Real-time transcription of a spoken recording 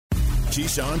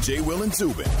Keyshawn, J. Will, and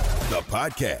Zubin, the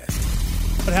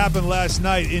podcast. What happened last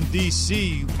night in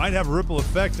D.C. might have a ripple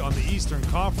effect on the Eastern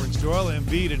Conference. Joel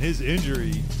Embiid and his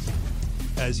injury,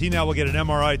 as he now will get an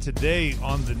MRI today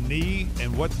on the knee,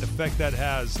 and what effect that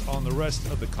has on the rest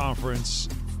of the conference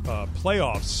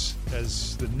playoffs,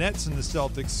 as the Nets and the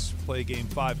Celtics play Game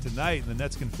 5 tonight, and the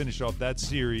Nets can finish off that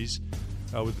series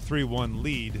with a 3-1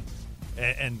 lead.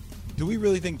 And do we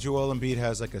really think Joel Embiid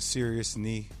has like a serious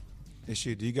knee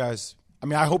issue? Do you guys? I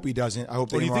mean, I hope he doesn't. I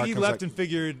hope. Do you think he left and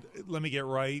figured, let me get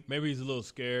right? Maybe he's a little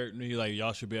scared. He's like,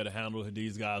 y'all should be able to handle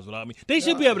these guys without me. They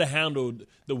should be able to handle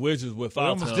the Wizards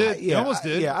without him. He almost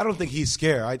did. Yeah, I don't think he's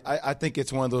scared. I think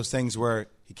it's one of those things where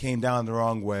he came down the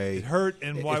wrong way. It hurt,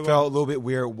 and it felt a little bit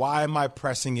weird. Why am I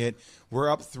pressing it? We're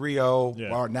up 3-0.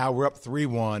 Yeah. Or now we're up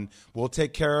 3-1. We'll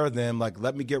take care of them. Like,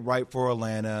 let me get right for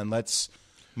Atlanta, and let's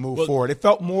move forward. It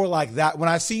felt more like that. When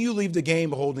I see you leave the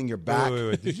game holding your back.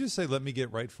 Wait. Did you just say, let me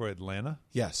get right for Atlanta?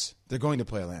 Yes. They're going to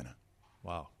play Atlanta.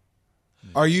 Wow.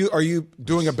 Are you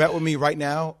doing a bet with me right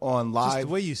now on live? Just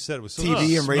the way you said it was so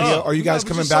TV and radio. Are you guys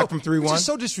coming back from 3-1? It's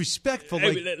so disrespectful.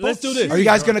 Hey, let's do this. Are you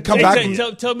guys going to come back?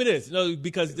 Tell me this. No,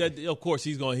 because of course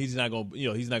he's not going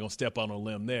to step on a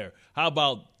limb there. How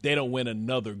about they don't win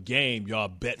another game? Y'all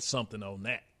bet something on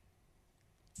that.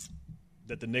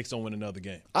 That the Knicks don't win another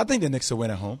game. I think the Knicks will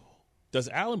win at home. Does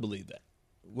Allen believe that?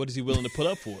 What is he willing to put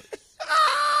up for it?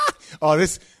 Or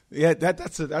is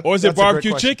it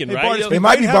barbecue chicken, right? Bart, it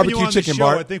might be barbecue chicken, show,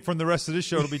 Bart. I think from the rest of this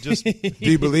show, it'll be just. Do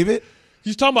you believe it?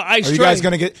 He's talking about Ice Are you Trae. guys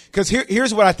going to get – because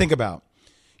here's what I think about.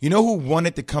 You know who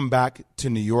wanted to come back to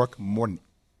New York more than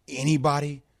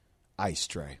anybody? Ice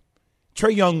Trae.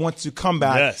 Trae Young wants to come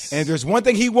back. Yes. And if there's one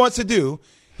thing he wants to do,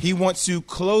 he wants to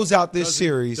close out this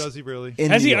series. Does he really?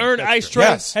 Has he earned Ice Trae?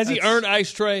 Yes. Has he earned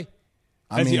Ice Trae?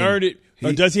 Has he earned it?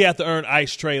 Or does he have to earn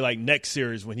Ice Trae like next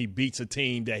series when he beats a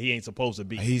team that he ain't supposed to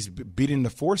beat? He's beating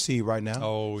the 4 seed right now.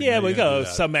 Oh, yeah, but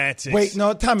semantics. Wait,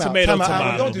 no, time out.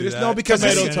 Tomato. Don't do this. No, because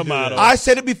tomato. I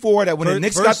said it before that when the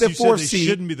Knicks got their 4th seed.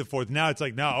 Shouldn't be the 4th. Now it's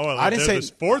like, I didn't say the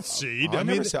 4th seed. I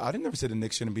never said the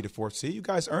Knicks shouldn't be the 4th seed. You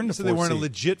guys earned the 4th seed. They weren't a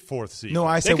legit 4th seed. No,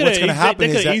 I said what's going to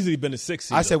happen is they could that easily been a 6th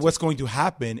seed. I said what's going to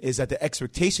happen is that the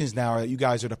expectations now are that you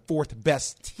guys are the 4th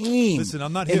best team. Listen,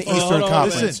 I'm not in here the Eastern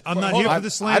Conference. Listen, I'm not here for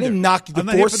the slander. I didn't knock the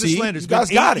 4th seed. You guys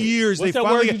got it. Years, What's that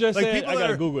word you just said? I got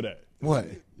to Google that. What?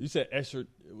 You said extra.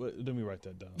 Let me write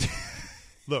that down.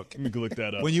 Look, let me look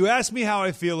that up. When you ask me how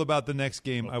I feel about the next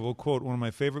game, I will quote one of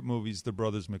my favorite movies, The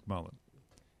Brothers McMullen.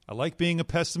 I like being a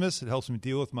pessimist. It helps me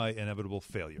deal with my inevitable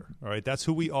failure. All right, that's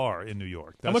who we are in New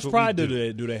York. That's how much pride do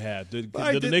they have? Do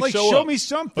the Knicks show me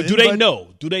something? Or do they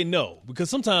know? Do they know? Because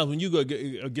sometimes when you go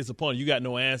against a opponent, you got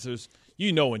no answers.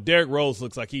 You know when Derrick Rose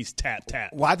looks like he's tap.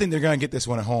 Well, I think they're going to get this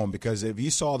one at home because if you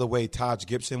saw the way Taj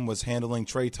Gibson was handling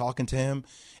Trae talking to him,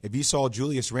 if you saw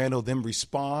Julius Randle then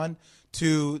respond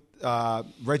to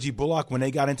Reggie Bullock when they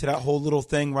got into that whole little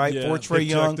thing, right, for Trae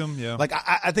Young. Like,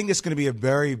 I think it's going to be a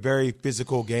very, very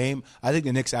physical game. I think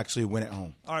the Knicks actually win at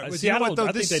home. All right, I think they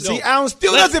don't. See, Allen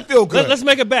still doesn't feel good. Let's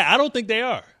make a bet. I don't think they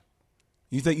are.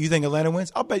 You think Atlanta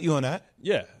wins? I'll bet you on that.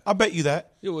 Yeah. I'll bet you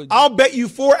that. I'll bet you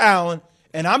for Allen,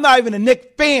 and I'm not even a Knicks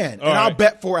fan, and I'll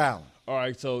bet for Allen. All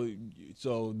right, so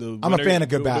the I'm a fan of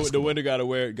good basketball. The winner got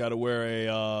to wear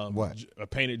a what? A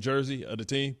painted jersey of the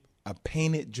team. A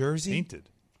painted jersey? Painted.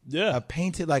 Yeah. A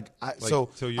painted so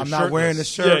you're I'm not wearing the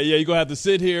shirt. Yeah, you're gonna have to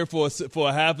sit here for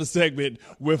a half a segment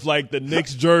with like the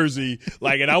Knicks jersey,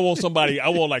 and I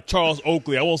want like Charles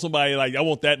Oakley. I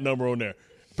want that number on there.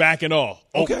 Backing off.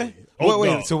 Okay.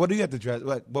 Wait. So what do you have to dress?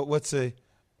 What's a?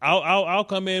 I'll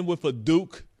come in with a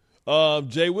Duke,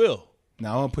 J. Will.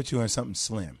 Now I'm gonna put you in something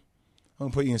slim. I'm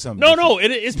gonna put you in something. No,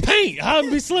 it's paint. How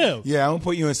it be slim? Yeah, I'm gonna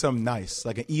put you in something nice,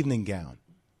 like an evening gown.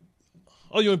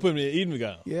 Oh, you want to put me in an evening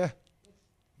gown?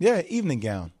 Yeah, evening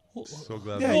gown. So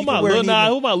glad. Yeah, who my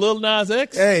Lil Nas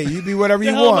X? Hey, you be whatever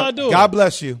you want. God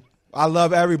bless you. I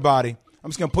love everybody. I'm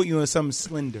just gonna put you in something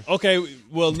slender. Okay,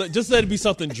 well, just let it be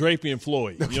something Drapey and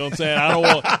Floyd. You know what I'm saying?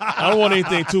 I don't want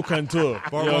anything too contour.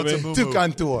 You know what I mean? Too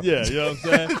contour. Yeah, you know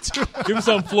what I'm saying? Give me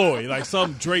some Floyd, like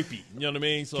some Drapey. You know what I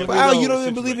mean? So, Al, you don't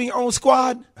even believe in your own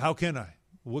squad? How can I?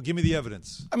 Well, give me the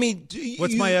evidence. I mean,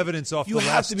 what's my evidence off the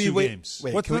last 2 games?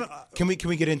 Wait, can we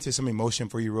get into some emotion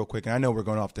for you real quick? And I know we're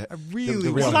going off the. There's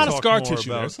a lot of scar tissue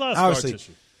there. There's a lot of scar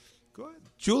tissue. Go ahead.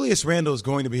 Julius Randle is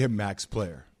going to be a max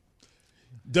player.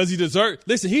 Does he deserve?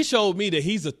 Listen, he showed me that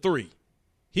he's a 3.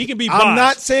 He can be botched. I'm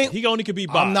not saying he only could be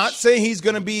botched. I'm not saying he's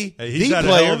going to be He's the had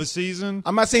player. a hell of a season.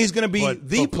 I'm not saying he's going to be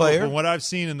the player. From what I've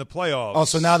seen in the playoffs. Oh,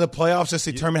 so now the playoffs just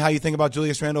determine how you think about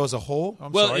Julius Randle as a whole?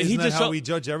 I'm Well, sorry, he isn't just that how showed- we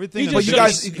judge everything? he On just the showed-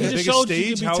 biggest- he the just biggest showed you stage,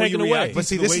 can be how are taken you away. reacting But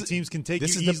see, to the this way is- teams can take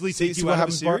this you, is the- easily see, take see you what out of a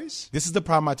happens, Bart? series? This is the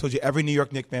problem I told you every New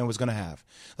York Knicks fan was going to have.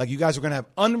 Like, you guys are going to have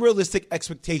unrealistic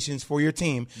expectations for your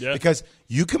team because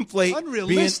you conflate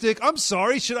Unrealistic. I'm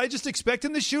sorry. Should I just expect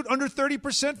him to shoot under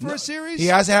 30% for a series? He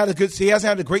hasn't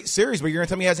had a great series, but you're going to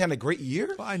tell me he hasn't had a great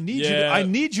year? I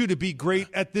need you to be great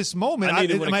at this moment. I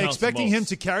need it when Am it I counts the expecting him most.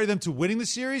 to carry them to winning the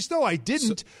series? No, I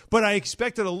didn't. But I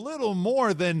expected a little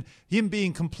more than him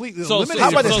being completely eliminated. How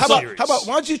about from this? the How series. about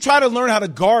why don't you try to learn how to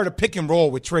guard a pick and roll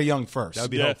with Trae Young first?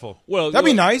 That'd be helpful. Well, That'd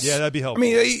be nice. Yeah, that'd be helpful. I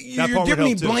mean, That you're part would giving me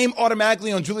help, too. blame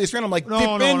automatically on Julius Randle. I'm like, No.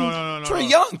 Trae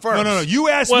Young first. No. You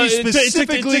asked Well, me it took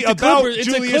specifically the about Clippers- it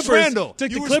took Julius Clippers- Randle. took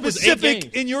the You were Clippers 8 specific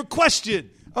games. in your question.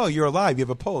 Oh, you're alive. You have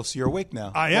a pulse. You're awake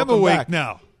now. I am Welcome awake back.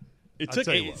 now. It took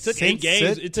tell you eight, what. it took 8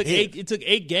 games. Sit It took here. 8. It took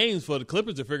 8 games for the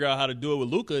Clippers to figure out how to do it with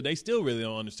Luka. They still really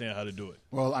don't understand how to do it.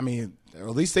 Well, I mean, at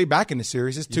least they back in the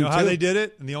series. It's 2-2. You know how they did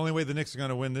it? And the only way the Knicks are going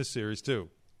to win this series, too,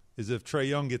 is if Trae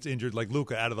Young gets injured like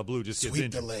Luka out of the blue, just gets Sweep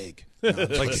injured. the leg.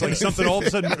 Like something all of a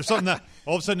sudden, or something that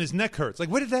all of a sudden his neck hurts. Like,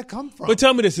 where did that come from? But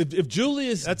tell me this: if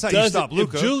Julius That's how you stop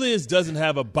Luka. if Julius doesn't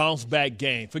have a bounce back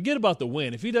game, forget about the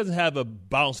win. If he doesn't have a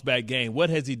bounce back game, what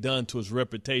has he done to his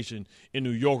reputation in New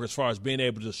York as far as being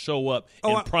able to show up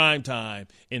in prime time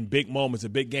in big moments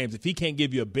and big games? If he can't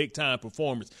give you a big time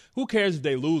performance, who cares if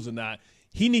they lose or not?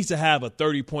 He needs to have a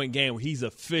 30-point game where he's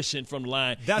efficient from the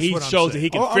line. That's he what I'm shows saying. that he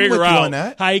can I'm figure with you out on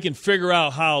that. how he can figure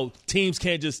out how teams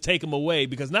can't just take him away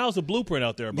because now it's a blueprint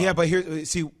out there. About Yeah, him. but here,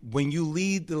 see, when you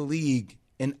lead the league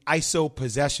in ISO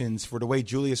possessions for the way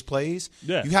Julius plays,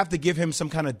 Yeah. you have to give him some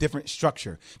kind of different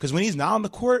structure. Because when he's not on the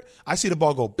court, I see the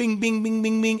ball go bing, bing, bing,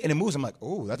 bing, bing, and it moves. I'm like,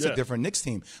 oh, that's Yeah. a different Knicks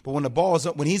team. But when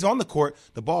when he's on the court,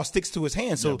 the ball sticks to his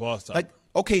hand. So, ball stop. like,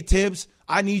 okay, Tibbs,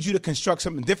 I need you to construct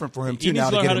something different for him He too needs now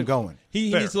to to learn get how him going.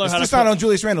 He Fair. needs to learn It's how just to not on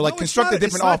Julius Randle. Like, No, construct a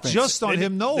different offense. It's not just on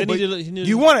him, no. Then But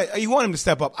You want him to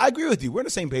step up. I agree with you. We're on the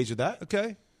same page with that.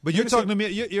 okay. But you're talking to me.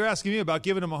 You're asking me about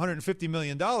giving him $150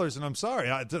 million, and I'm sorry.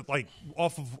 Like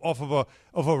off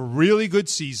of a really good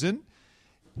season.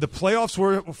 The playoffs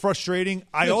were frustrating.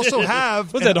 I also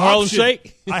have Was that the Harlem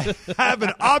Shake? I have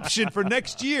an option for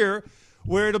next year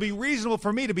where it'll be reasonable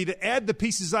for me to add the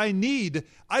pieces I need.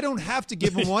 I don't have to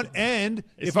give him one. And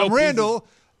if no I'm Randall,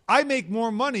 I make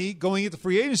more money going into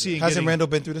free agency. And Hasn't getting, Randall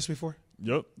been through this before?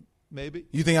 Yep. maybe?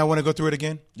 You think I want to go through it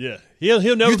again? Yeah. He'll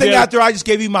never. You think be after I just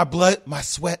gave you my blood, my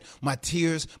sweat, my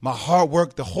tears, my hard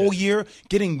work the whole year,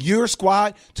 getting your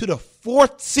squad to the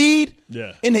 4th seed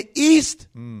in the East,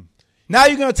 now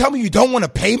you're going to tell me you don't want to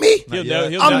pay me?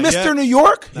 I'm Mr. New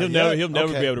York? He'll never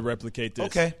Okay. be able to replicate this.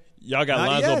 Okay. Y'all got Not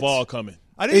Lonzo yet. Ball coming.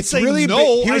 I didn't say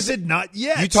no. I said not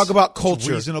yet. You talk about It's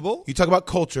culture. reasonable. You talk about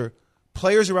culture.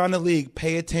 Players around the league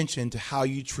pay attention to how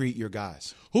you treat your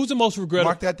guys. Who's the most regrettable?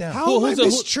 Mark that down. How am I who's the-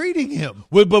 mistreating him?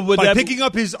 Would By that be- picking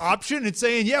up his option and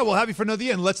saying, yeah, we'll have you for another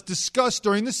year, and let's discuss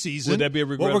during the season Would that be a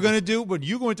what regrettable- we're going to do. When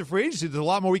you go into free agency, there's a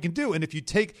lot more we can do. And if you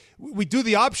we do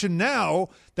the option now,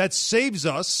 that saves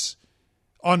us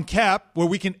on cap where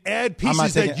we can add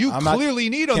pieces that you clearly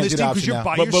need on can't this do the team because option you're now.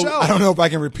 by But yourself. I don't know if I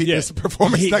can repeat Yeah. this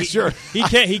performance next year. He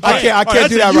can't. He I can't.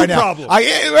 can't do that's that a right you now. problem.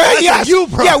 Yes. a you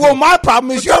problem. Yeah, well, my problem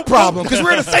is your problem because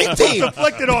we're the same team.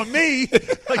 Deflected on me,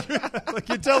 like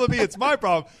you're telling me it's my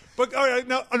problem. But all right,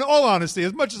 now, in all honesty,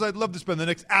 as much as I'd love to spend the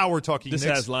next hour talking This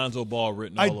Knicks, has Lonzo Ball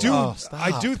written all I over do. it. Oh, stop.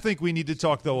 I do think we need to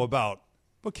talk though about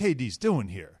what KD's doing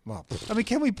here. Well, I mean,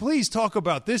 can we please talk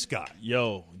about this guy?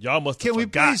 Yo, y'all must have Can we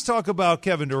forgot. please talk about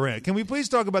Kevin Durant? Can we please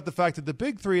talk about the fact that the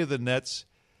big three of the Nets?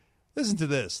 Listen to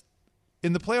this.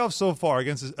 In the playoffs so far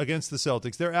against the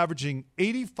Celtics, they're averaging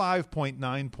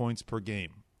 85.9 points per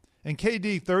game. And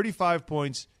KD, 35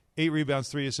 points, 8 rebounds,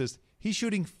 3 assists. He's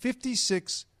shooting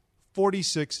 56,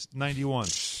 46, 91.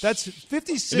 That's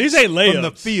 56 These ain't layups. from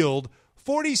the field,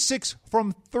 46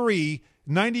 from 3,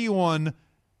 91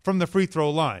 from the free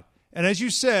throw line. And as you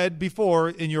said before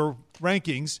in your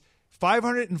rankings,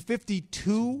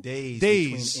 552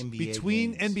 days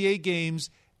between NBA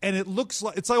games. And it looks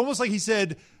like it's almost like he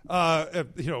said,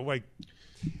 like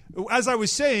as I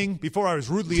was saying before I was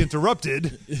rudely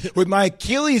interrupted, with my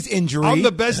Achilles injury, I'm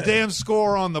the best damn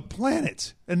scorer on the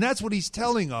planet. And that's what he's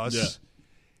telling us.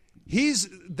 Yeah.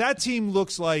 That team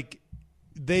looks like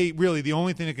the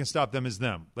only thing that can stop them is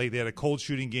them. Like they had a cold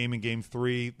shooting game in game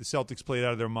 3. The Celtics played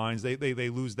out of their minds. They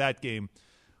lose that game.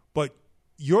 But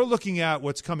you're looking at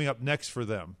what's coming up next for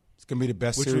them. It's going to be the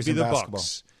best Which series would be in the basketball.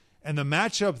 Bucks. And the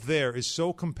matchup there is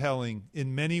so compelling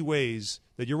in many ways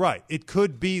that you're right. It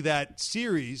could be that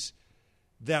series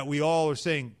that we all are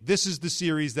saying this is the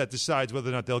series that decides whether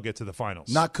or not they'll get to the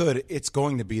finals? Not could. It's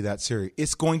going to be that series.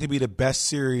 It's going to be the best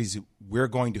series we're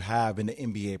going to have in the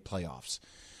NBA playoffs.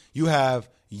 You have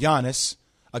Giannis,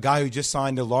 a guy who just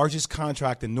signed the largest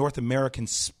contract in North American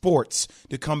sports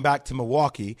to come back to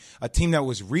Milwaukee, a team that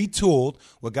was retooled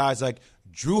with guys like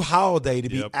Drew Holiday to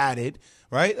be added,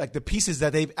 right? Like the pieces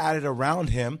that they've added around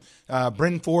him,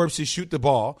 Brendan Forbes to shoot the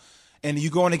ball. And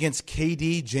you going against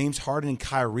KD, James Harden, and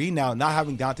Kyrie. Now, not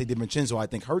having Dante DiVincenzo, I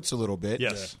think, hurts a little bit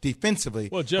defensively.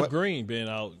 Well, Jeff Green being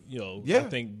out, I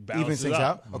think balances things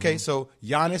out. Mm-hmm. Okay, so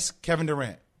Giannis, Kevin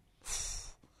Durant.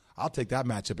 I'll take that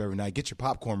matchup every night. Get your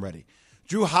popcorn ready.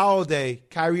 Drew Holiday,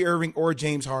 Kyrie Irving, or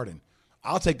James Harden.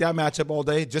 I'll take that matchup all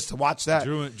day just to watch that.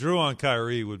 Drew on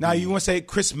Kyrie would now, be. You want to say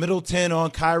Chris Middleton on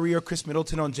Kyrie or Chris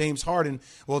Middleton on James Harden.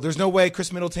 Well, there's no way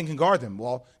Chris Middleton can guard them.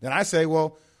 Well, then I say,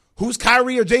 who's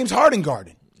Kyrie or James Harden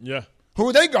guarding? Yeah. Who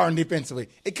are they guarding defensively?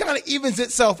 It kind of evens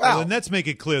itself out. The Nets make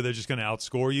it clear they're just going to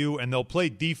outscore you, and they'll play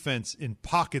defense in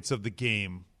pockets of the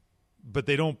game, but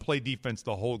they don't play defense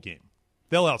the whole game.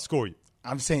 They'll outscore you.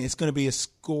 I'm saying it's going to be a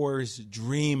scorer's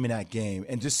dream in that game.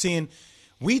 And just seeing –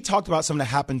 we talked about something that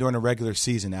happened during the regular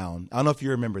season, Alan. I don't know if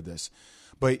you remember this,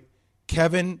 but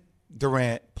Kevin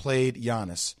Durant played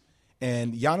Giannis,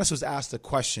 and Giannis was asked a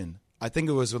question. I think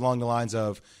it was along the lines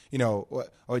of,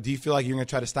 or do you feel like you're going to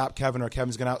try to stop Kevin or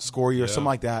Kevin's going to outscore you or something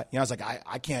like that? I was like,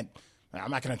 I can't – I'm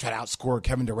not going to try to outscore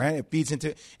Kevin Durant. It feeds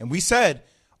into – and we said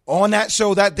on that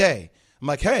show that day, I'm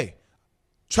like, hey,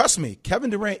 trust me,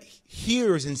 Kevin Durant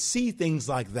hears and sees things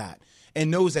like that and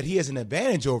knows that he has an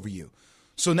advantage over you.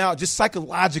 So now just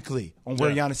psychologically on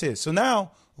where Giannis is. So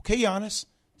now, okay, Giannis,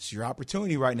 it's your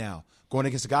opportunity right now. Going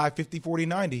against a guy 50, 40,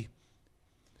 90.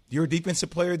 You're a defensive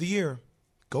player of the year.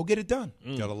 Go get it done.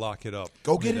 Got to lock it up.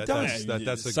 Go get it done.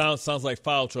 Sounds like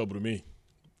foul trouble to me.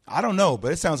 I don't know,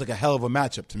 but it sounds like a hell of a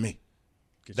matchup to me.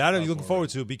 That are you looking forward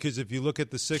to? Because if you look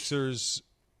at the Sixers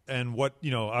and what,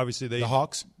 obviously the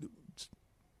Hawks.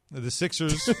 The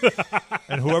Sixers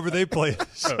and whoever they play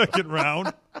second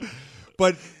round.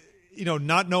 But,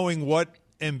 not knowing what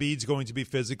Embiid's going to be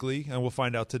physically, and we'll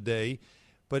find out today,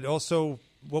 but also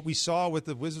what we saw what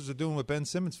the Wizards are doing with Ben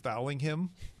Simmons, fouling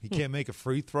him. He can't make a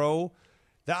free throw.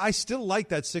 I still like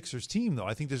that Sixers team, though.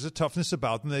 I think there's a toughness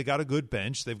about them. They got a good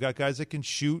bench. They've got guys that can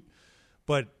shoot.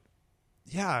 But,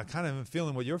 I kind of am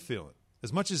feeling what you're feeling.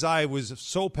 As much as I was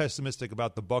so pessimistic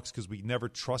about the Bucks because we never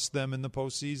trust them in the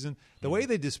postseason, the way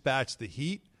they dispatched the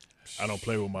Heat, I don't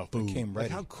play with my food. Came ready.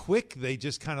 Like how quick they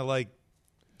just kind of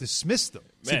dismissed them.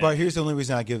 See, but here's the only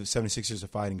reason I give the 76ers a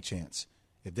fighting chance.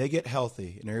 If they get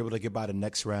healthy and they're able to get by the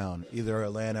next round, either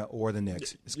Atlanta or the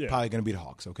Knicks, it's probably going to be the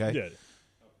Hawks, okay? Yeah.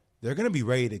 They're going to be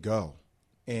ready to go.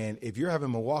 And if you're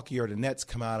having Milwaukee or the Nets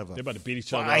come out of They're about to beat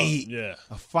each other up. Yeah.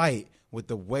 a fight with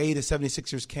the way the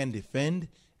 76ers can defend,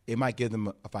 it might give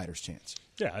them a fighter's chance.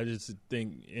 Yeah, I just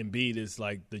think Embiid is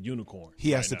like the unicorn.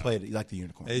 He has to play it like the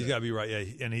unicorn. He's got to be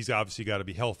right, and he's obviously got to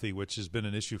be healthy, which has been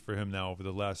an issue for him now over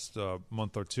the last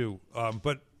month or two.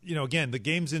 But, again, the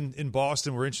games in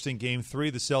Boston were interesting. Game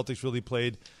 3, the Celtics really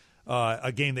played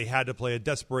a game they had to play, a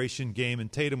desperation game,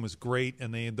 and Tatum was great,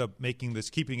 and they ended up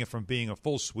keeping it from being a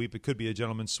full sweep. It could be a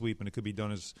gentleman's sweep, and it could be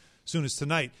done as soon as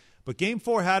tonight. But Game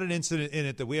 4 had an incident in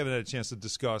it that we haven't had a chance to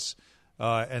discuss,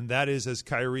 and that is as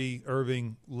Kyrie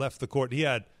Irving left the court. He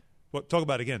had talk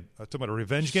about it again. Talk about a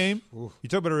revenge game. Oof. You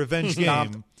talk about a revenge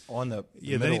game on the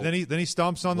then he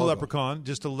stomps on the leprechaun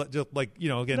just to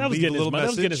again leave a little message. That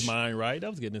was getting his mind right. That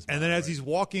was getting his mind. And then as right. he's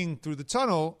walking through the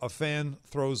tunnel, a fan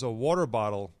throws a water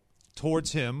bottle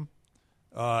towards him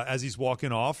as he's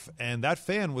walking off, and that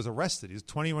fan was arrested. He's a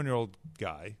 21-year-old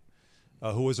guy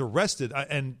who was arrested.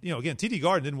 And, again, TD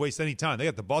Garden didn't waste any time. They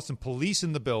got the Boston police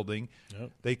in the building.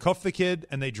 Yep. They cuff the kid,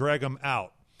 and they drag him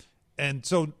out. And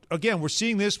so, again, we're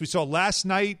seeing this. We saw last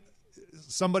night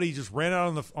somebody just ran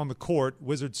out on the court,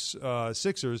 Wizards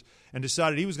Sixers, and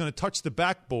decided he was going to touch the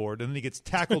backboard, and then he gets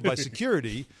tackled by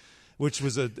security, which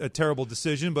was a terrible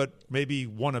decision, but maybe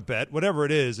won a bet. Whatever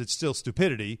it is, it's still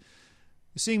stupidity.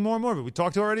 We're seeing more and more of it. We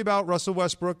talked already about Russell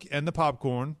Westbrook and the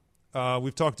popcorn.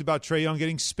 We've talked about Trae Young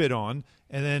getting spit on,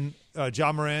 and then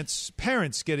Ja Morant's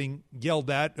parents getting yelled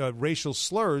at, racial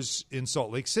slurs in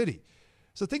Salt Lake City.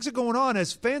 So things are going on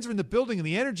as fans are in the building and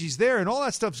the energy's there and all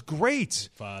that stuff's great.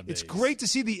 5 days. It's great to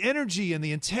see the energy and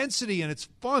the intensity, and it's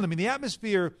fun. I mean, the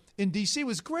atmosphere in D.C.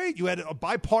 was great. You had a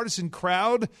bipartisan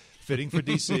crowd, fitting for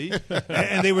D.C.,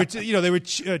 and they were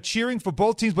cheering for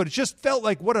both teams, but it just felt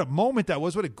like what a moment that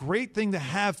was. What a great thing to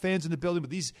have fans in the building.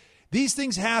 But these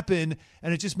things happen,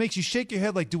 and it just makes you shake your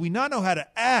head like, do we not know how to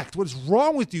act? What is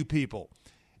wrong with you people?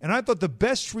 And I thought the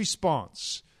best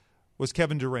response was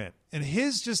Kevin Durant. And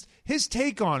his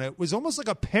take on it was almost like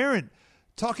a parent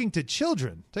talking to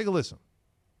children. Take a listen.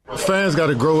 Fans got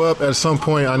to grow up at some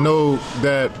point. I know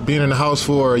that being in the house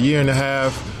for a year and a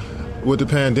half with the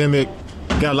pandemic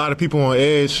got a lot of people on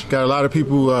edge, got a lot of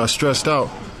people stressed out.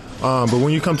 But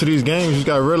when you come to these games, you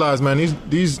got to realize, man,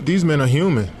 these men are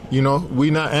human. You know,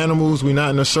 we not animals. We not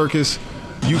in a circus.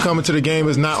 You coming to the game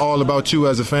is not all about you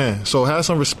as a fan. So have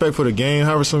some respect for the game.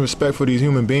 Have some respect for these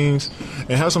human beings.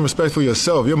 And have some respect for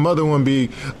yourself. Your mother wouldn't be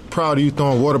proud of you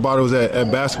throwing water bottles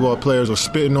at basketball players or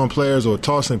spitting on players or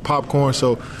tossing popcorn.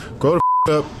 So grow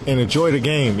the up and enjoy the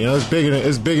game. You know, it's bigger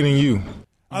than you.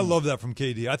 I love that from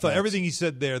KD. I thought everything he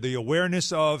said there, the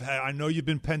awareness of, hey, I know you've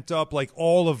been pent up, like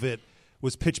all of it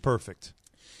was pitch perfect.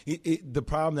 The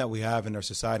problem that we have in our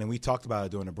society, and we talked about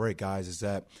it during the break, guys, is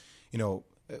that, you know,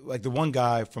 like the one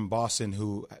guy from Boston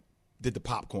who did the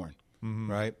popcorn,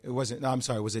 right? It wasn't. No, I'm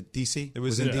sorry. Was it D.C.? It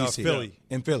was in in D.C. Philly.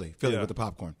 In Philly with the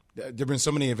popcorn. There've been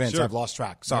so many events. Sure. I've lost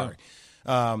track. Sorry.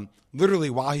 Yeah. Literally,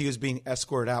 while he was being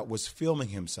escorted out, was filming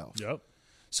himself. Yep.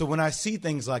 So when I see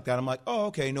things like that, I'm like, oh,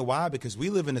 okay. You know why? Because we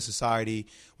live in a society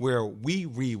where we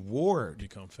reward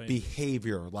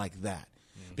behavior like that.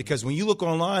 Mm-hmm. Because when you look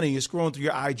online and you're scrolling through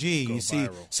your IG, and you see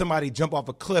somebody jump off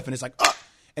a cliff, and it's like,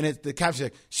 and the caption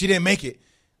like, she didn't make it.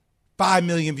 5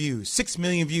 million views, 6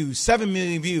 million views, 7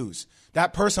 million views.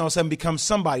 That person all of a sudden becomes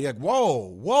somebody. Like,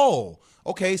 whoa.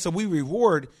 Okay, so we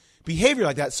reward behavior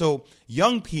like that. So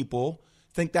young people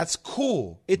think that's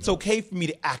cool. It's okay for me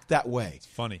to act that way. It's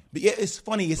funny. But yeah, it's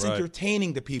funny. It's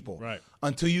entertaining to people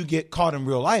until you get caught in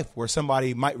real life where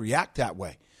somebody might react that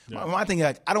way. Yeah. My thing is,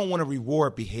 like, I don't want to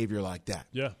reward behavior like that.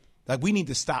 Yeah. Like, we need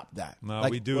to stop that. No,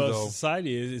 like, we do, well, though.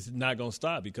 Society is not going to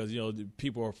stop because, you know,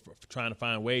 people are trying to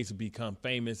find ways to become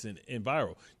famous and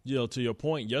viral. You know, to your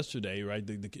point yesterday, right,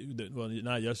 well,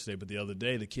 not yesterday, but the other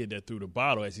day, the kid that threw the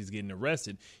bottle as he's getting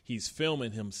arrested, he's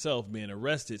filming himself being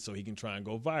arrested so he can try and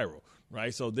go viral,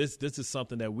 right? So this is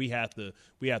something that we have to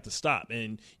stop.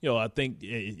 And, you know, I think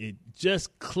it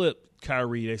just clipped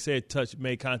Kyrie. They said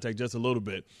made contact just a little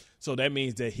bit. So that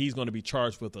means that he's going to be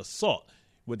charged with assault.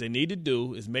 What they need to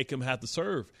do is make him have to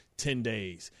serve 10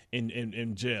 days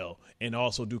in jail and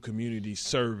also do community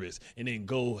service and then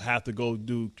have to go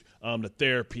do the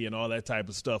therapy and all that type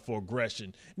of stuff for aggression.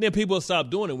 And then people will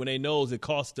stop doing it when they know it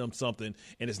costs them something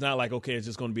and it's not like, okay, it's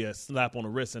just going to be a slap on the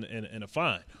wrist and a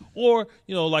fine. Or,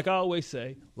 you know, like I always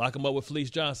say, lock him up with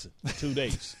Felice Johnson 2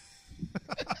 days.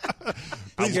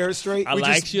 I hear it straight. I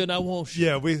like you and I want you.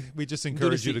 Yeah, we just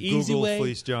encourage you to Google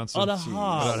Felice Johnson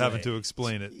without having to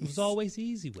explain it. It was always the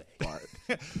easy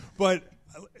way. But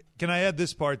can I add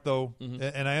this part, though? Mm-hmm.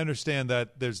 And I understand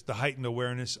that there's the heightened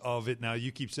awareness of it. Now,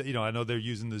 you keep saying, you know, I know they're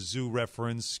using the zoo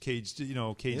reference, caged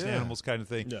animals kind of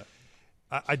thing. Yeah.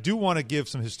 I do want to give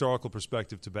some historical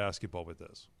perspective to basketball with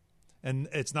this. And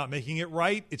it's not making it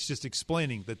right. It's just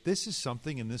explaining that this is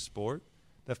something in this sport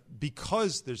that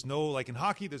because there's no, like in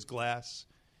hockey, there's glass.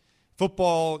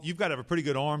 Football, you've got to have a pretty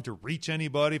good arm to reach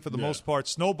anybody for the most part.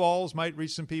 Snowballs might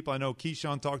reach some people. I know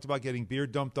Keyshawn talked about getting beer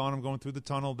dumped on him going through the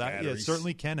tunnel. That it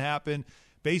certainly can happen.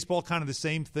 Baseball, kind of the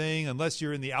same thing, unless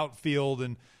you're in the outfield.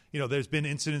 And, you know, there's been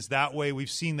incidents that way.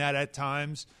 We've seen that at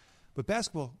times. But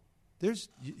basketball,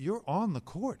 you're on the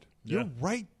court. You're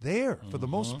right there for the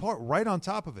most part, right on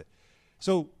top of it.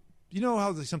 So, you know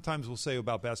how they sometimes will say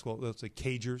about basketball, they'll say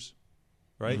cagers,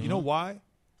 right? You know why?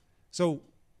 So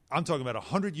I'm talking about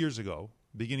 100 years ago,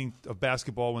 beginning of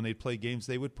basketball, when they'd play games,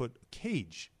 they would put a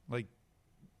cage, like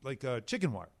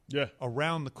chicken wire,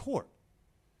 around the court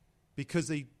because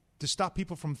to stop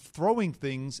people from throwing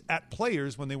things at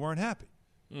players when they weren't happy.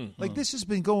 Like, this has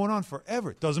been going on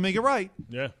forever. Doesn't make it right.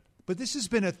 Yeah. But this has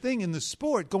been a thing in the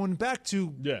sport going back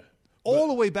to all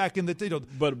the way back in the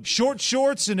but short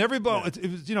shorts and everybody.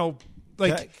 It was, you know,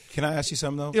 like. Can I ask you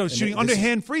something though? You know, shooting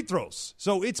underhand free throws.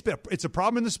 So it's a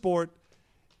problem in the sport.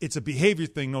 It's a behavior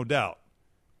thing, no doubt.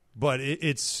 But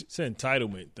it's an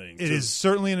entitlement thing. It is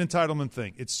certainly an entitlement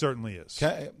thing. It certainly is.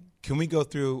 Can we go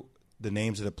through the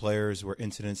names of the players where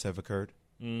incidents have occurred?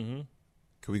 Mm-hmm.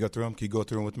 Can we go through them? Can you go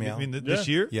through them with me, I Al? mean, this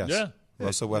year? Yes. Yeah.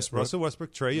 Russell Westbrook.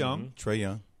 Trae Young. Trae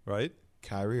Young. Right.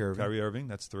 Kyrie Irving.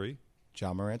 That's 3.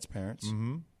 Ja Morant's parents.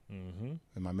 Mm-hmm.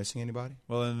 Am I missing anybody?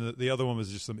 Well, and the other one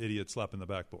was just some idiot slapping the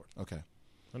backboard. Okay.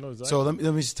 I know exactly. So let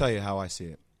me just tell you how I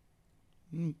see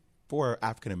it. 4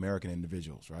 African-American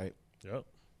individuals, right? Yep.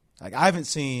 Like, I haven't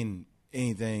seen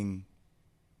anything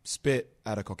spit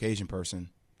at a Caucasian person.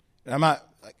 And I'm not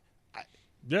like,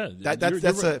 you're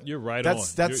right on.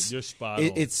 You're spot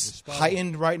on. It's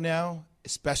heightened right now,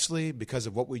 especially because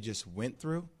of what we just went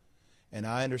through. And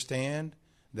I understand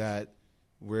that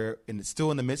it's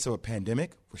still in the midst of a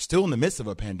pandemic. We're still in the midst of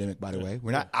a pandemic, by the way.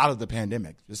 We're not out of the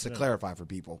pandemic, just to clarify for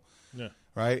people. Yeah.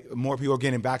 Right? More people are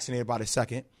getting vaccinated by the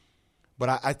second.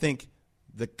 But I think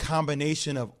the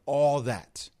combination of all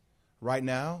that right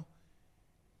now,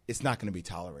 it's not going to be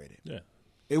tolerated. Yeah.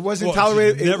 It wasn't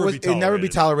tolerated. It'd never be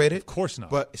tolerated. Of course not.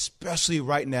 But especially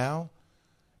right now,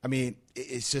 I mean,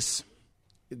 it's just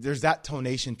there's that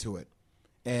tonation to it.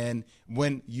 And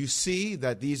when you see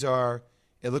that these are,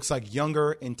 it looks like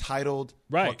younger, entitled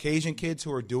Caucasian kids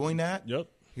who are doing that,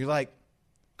 you're like,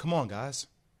 come on, guys.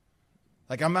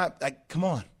 Like, I'm not, like, come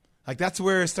on. Like, that's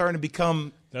where it's starting to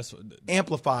become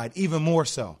amplified even more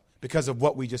so because of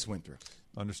what we just went through.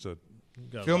 Understood.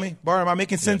 Feel me? Bar, am I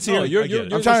making sense here?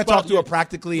 No, I'm trying to talk through it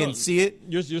practically and see it.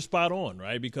 You're spot on,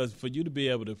 right? Because for you to be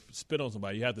able to spit on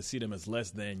somebody, you have to see them as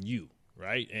less than you,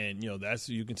 right? And, that's,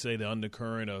 you can say the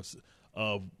undercurrent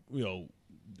of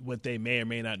what they may or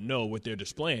may not know what they're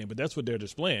displaying, but that's what they're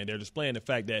displaying. They're displaying the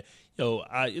fact that,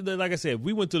 like I said, if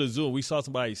we went to the zoo and we saw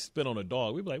somebody spit on a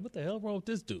dog, we'd be like, what the hell wrong with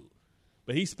this dude?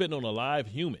 But he's spitting on a live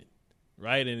human,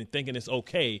 right? And thinking it's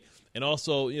okay, and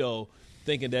also,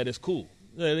 thinking that it's cool.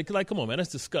 Like, come on, man,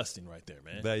 that's disgusting right there,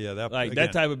 man.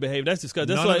 That type of behavior, that's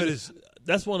disgusting.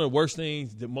 That's one of the worst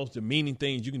things, the most demeaning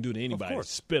things you can do to anybody, is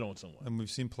spit on someone. And we've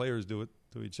seen players do it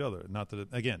to each other. Not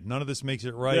that, again, none of this makes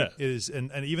it right. Yeah. It is, and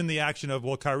even the action of,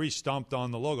 Kyrie stomped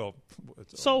on the logo.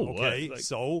 Okay,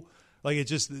 what? It's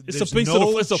just, it's a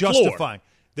justifying. Floor.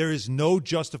 There is no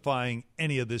justifying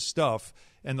any of this stuff,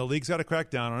 and the league's got to crack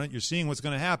down on it. You're seeing what's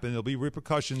going to happen. There'll be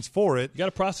repercussions for it. You got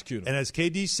to prosecute them. And as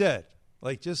KD said,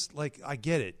 I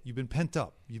get it. You've been pent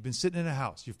up. You've been sitting in a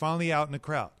house. You're finally out in the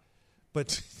crowd.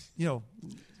 But,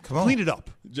 come on. Clean it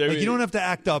up. Jerry, you don't have to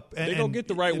act up and they're going to get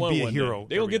the right one. Be a hero.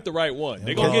 They're going to get the right one.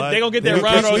 They're going to get that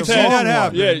right on We've seen that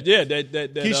happen. Yeah.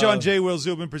 Keyshawn J. Will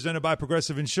Zubin, presented by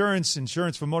Progressive Insurance.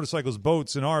 Insurance for motorcycles,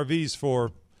 boats, and RVs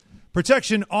for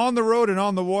protection on the road and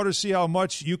on the water. See how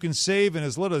much you can save in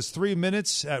as little as 3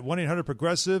 minutes at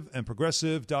 1-800-PROGRESSIVE and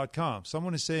Progressive.com.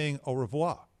 Someone is saying au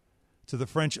revoir to the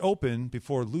French Open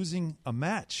before losing a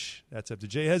match. That's after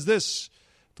Jay has this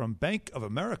from Bank of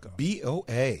America.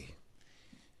 BOA.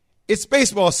 It's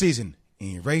baseball season,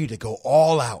 and you're ready to go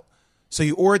all out. So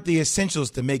you ordered the essentials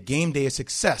to make game day a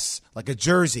success, like a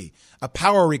jersey, a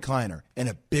power recliner, and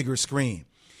a bigger screen.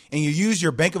 And you use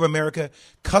your Bank of America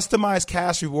customized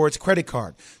cash rewards credit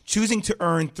card, choosing to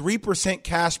earn 3%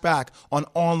 cash back on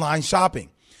online shopping.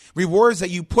 Rewards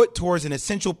that you put towards an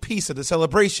essential piece of the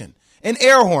celebration. An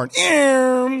air horn.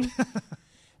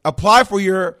 Apply for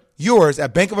yours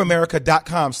at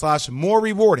bankofamerica.com/more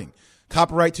rewarding.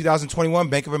 Copyright 2021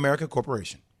 Bank of America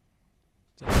Corporation.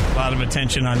 A lot of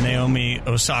attention on Naomi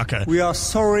Osaka. We are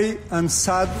sorry and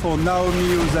sad for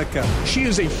Naomi Osaka. She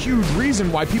is a huge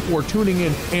reason why people are tuning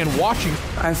in and watching.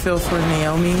 I feel for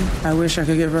Naomi. I wish I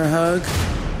could give her a hug.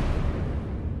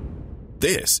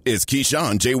 This is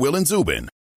Keyshawn, J. Will, and Zubin.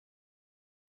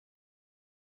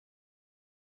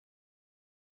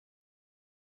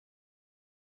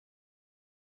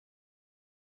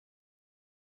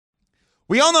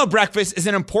 We all know breakfast is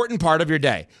an important part of your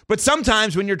day, but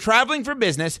sometimes when you're traveling for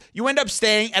business, you end up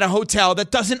staying at a hotel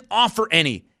that doesn't offer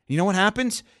any. You know what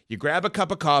happens? You grab a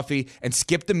cup of coffee and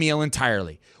skip the meal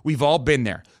entirely. We've all been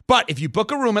there. But if you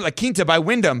book a room at La Quinta by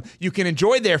Wyndham, you can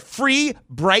enjoy their free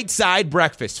Bright Side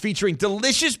breakfast featuring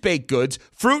delicious baked goods,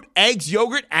 fruit, eggs,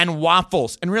 yogurt, and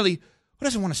waffles. And really, who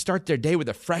doesn't want to start their day with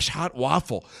a fresh hot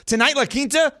waffle? Tonight, La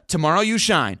Quinta, tomorrow you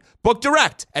shine. Book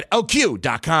direct at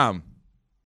LQ.com.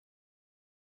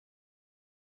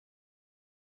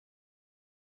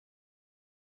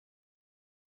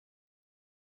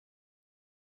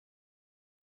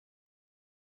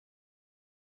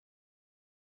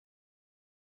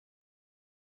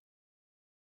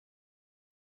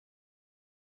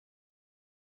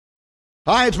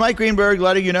 Hi, it's Mike Greenberg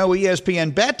letting you know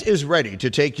ESPN Bet is ready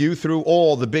to take you through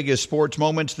all the biggest sports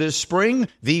moments this spring.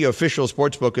 The official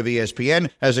sportsbook of ESPN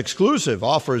has exclusive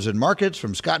offers and markets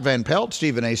from Scott Van Pelt,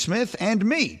 Stephen A. Smith, and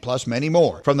me, plus many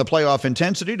more. From the playoff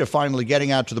intensity to finally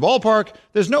getting out to the ballpark,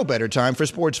 there's no better time for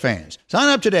sports fans. Sign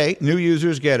up today. New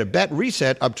users get a bet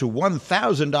reset up to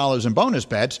 $1,000 in bonus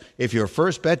bets if your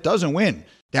first bet doesn't win.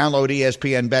 Download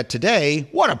ESPN Bet today.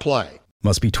 What a play.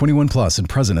 Must be 21 plus and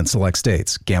present in select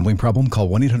states. Gambling problem? Call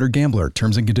 1-800-GAMBLER.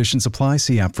 Terms and conditions apply.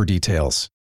 See app for details.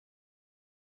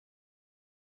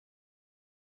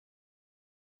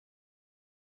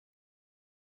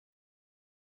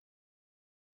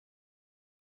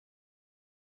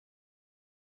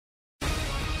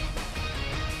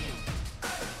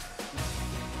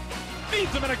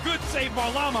 leads him, and a good save.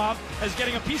 Varlamov as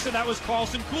getting a piece of that was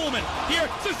Carlson Kuhlman. Here,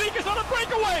 Cizikas on a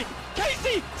breakaway.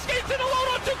 Casey skates in alone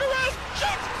on Tukaras.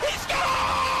 Shoots. He scores!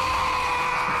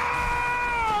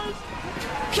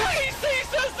 Casey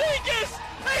Cizikas,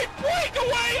 a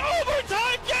breakaway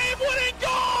overtime game-winning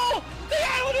goal. The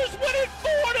Islanders win it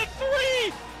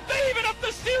 4-3. They even up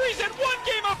the series at 1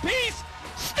 game apiece.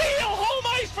 Steal home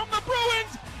ice from the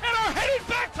Bruins and are headed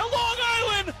back to Long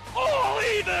Island, all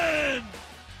even.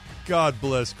 God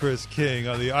bless Chris King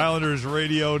on the Islanders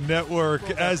radio network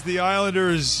as the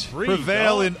Islanders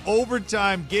prevail in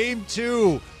overtime. Game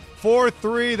 2,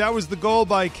 4-3. That was the goal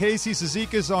by Casey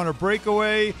Cizikas on a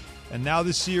breakaway. And now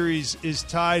the series is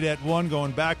tied at 1,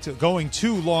 going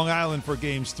to Long Island for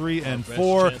games 3 and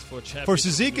 4. For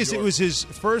Cizikas, it was his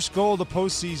first goal of the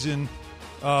postseason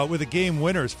with a game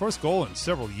winner. His first goal in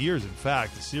several years, in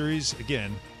fact. The series,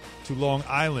 again, to Long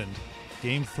Island.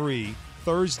 Game 3,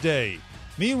 Thursday.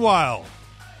 Meanwhile,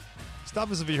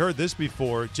 stop us if you heard this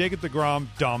before. Jacob deGrom,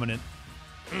 dominant.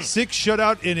 6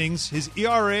 shutout innings. His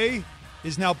ERA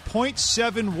is now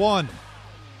 .71.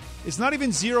 It's not even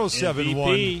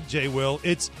 0.71, Jay Will.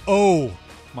 It's, oh,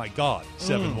 my God,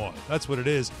 7-1. That's what it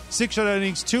is. 6 shutout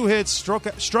innings, 2 hits, struck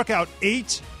out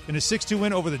 8 in a 6-2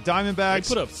 win over the Diamondbacks.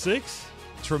 They put up 6?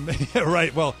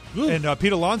 Right, well, and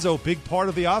Pete Alonso, big part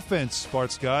of the offense,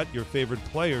 Bart Scott, your favorite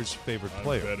player's favorite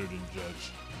player. Better than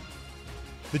Judge.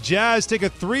 The Jazz take a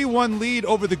 3-1 lead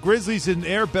over the Grizzlies in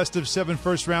their best-of-7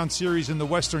 first-round series in the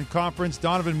Western Conference.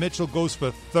 Donovan Mitchell goes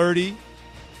for 30.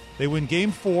 They win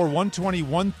Game 4,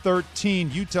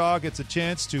 120-113. Utah gets a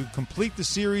chance to complete the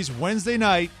series Wednesday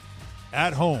night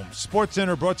at home.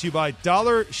 SportsCenter brought to you by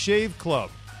Dollar Shave Club.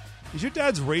 Is your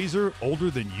dad's razor older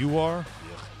than you are? Yeah.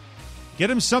 Get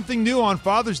him something new on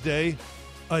Father's Day.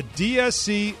 A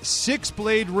DSC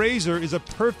 6-blade razor is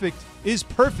perfect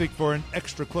for an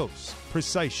extra close,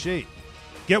 precise shave.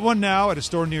 Get one now at a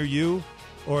store near you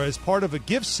or as part of a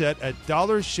gift set at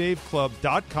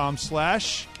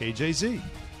dollarshaveclub.com/KJZ.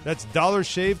 That's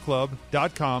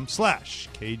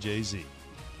dollarshaveclub.com/KJZ.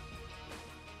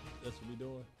 That's what we're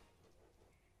doing.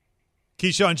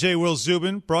 Keyshawn, J. Will,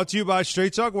 Zubin, brought to you by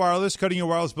Straight Talk Wireless. Cutting your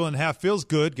wireless bill in half feels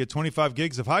good. Get 25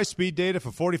 gigs of high-speed data for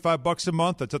 $45 a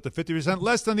month. That's up to 50%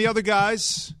 less than the other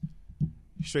guys.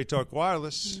 Straight Talk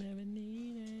Wireless.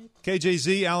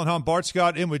 KJZ, Alan Hahn, Bart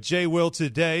Scott in with J. Will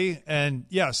today. And,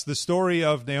 yes, the story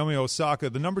of Naomi Osaka,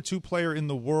 the number 2 player in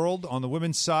the world on the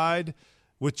women's side,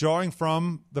 withdrawing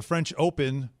from the French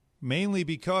Open mainly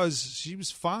because she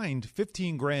was fined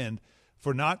 $15,000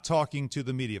 for not talking to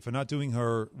the media, for not doing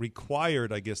her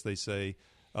required, I guess they say,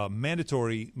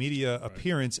 mandatory media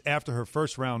appearance after her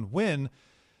first-round win.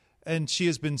 And she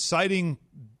has been citing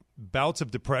bouts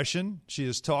of depression. She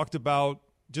has talked about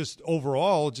just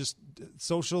overall just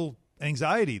social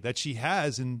anxiety that she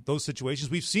has in those situations.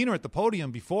 We've seen her at the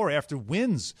podium before after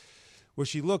wins where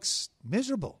she looks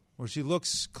miserable, where she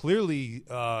looks clearly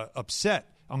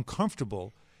upset,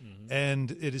 uncomfortable. Mm-hmm.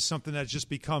 And it is something that's just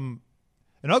become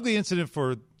an ugly incident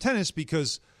for tennis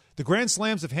because the Grand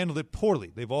Slams have handled it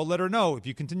poorly. They've all let her know, if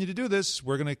you continue to do this,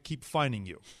 we're going to keep fining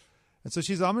you. And so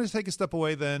she's, I'm going to take a step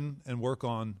away then and work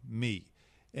on me.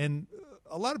 And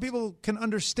a lot of people can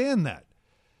understand that.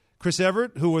 Chris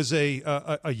Evert, who was a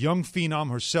young phenom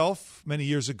herself many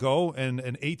years ago and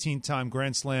an 18-time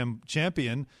Grand Slam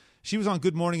champion, she was on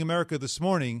Good Morning America this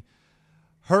morning.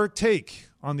 Her take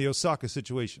on the Osaka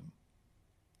situation.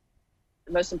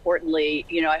 Most importantly,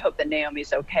 I hope that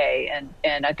Naomi's okay,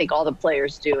 and I think all the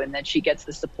players do, and that she gets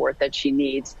the support that she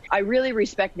needs. I really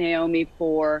respect Naomi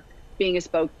for being a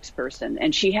spokesperson,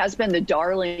 and she has been the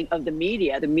darling of the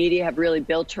media. The media have really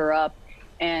built her up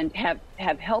and have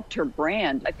helped her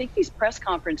brand. I think these press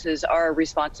conferences are a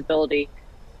responsibility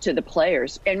to the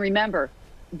players. And remember,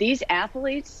 these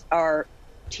athletes are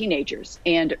teenagers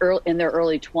and in their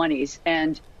early 20s,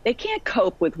 and they can't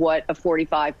cope with what a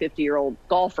 45, 50-year-old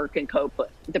golfer can cope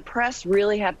with. The press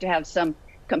really have to have some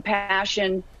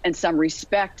compassion and some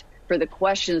respect for the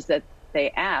questions that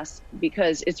they ask,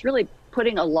 because it's really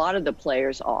putting a lot of the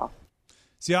players off.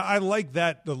 See, I like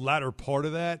that, the latter part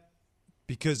of that,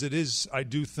 because it is, I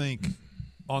do think,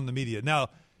 on the media. Now,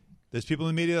 there's people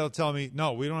in the media that will tell me,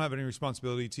 no, we don't have any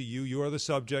responsibility to you. You are the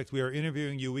subject. We are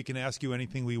interviewing you. We can ask you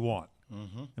anything we want.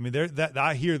 Mm-hmm. I mean,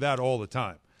 I hear that all the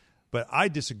time. But I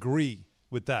disagree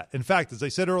with that. In fact, as I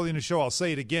said earlier in the show, I'll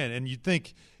say it again. And you'd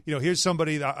think, here's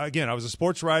somebody that, again, I was a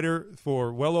sports writer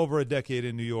for well over a decade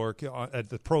in New York at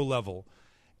the pro level.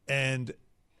 And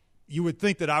you would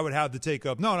think that I would have to take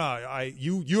up,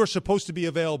 you're supposed to be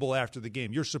available after the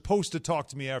game. You're supposed to talk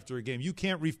to me after a game. You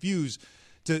can't refuse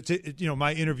to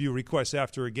my interview requests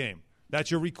after a game.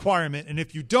 That's your requirement. And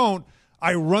if you don't,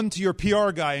 I run to your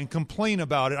PR guy and complain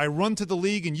about it. I run to the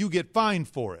league and you get fined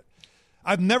for it.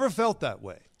 I've never felt that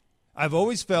way. I've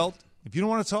always felt, if you don't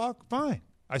want to talk, fine.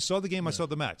 I saw the game, I saw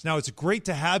the match. Now, it's great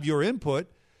to have your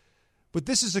input, but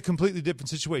this is a completely different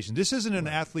situation. This isn't an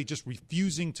athlete just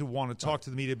refusing to want to talk to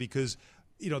the media because,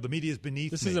 the media is beneath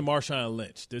This me. isn't Marshawn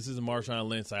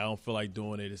Lynch. I don't feel like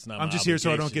doing it. It's not my I'm just here so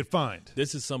I don't obligation. get fined.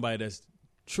 This is somebody that's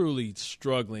truly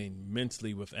struggling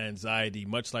mentally with anxiety,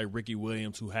 much like Ricky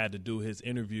Williams, who had to do his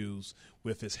interviews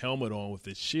with his helmet on, with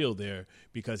his shield there,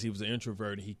 because he was an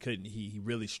introvert and he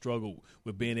really struggled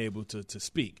with being able to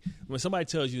speak. When somebody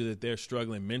tells you that they're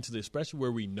struggling mentally, especially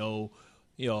where we know,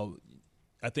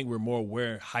 I think we're more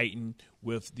aware, heightened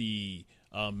with the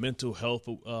mental health,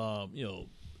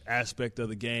 aspect of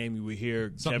the game. We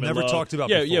hear Something Kevin never Love. talked about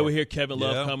before. Yeah, we hear Kevin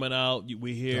Love coming out.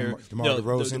 We hear DeMar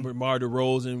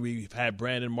DeRozan. We've had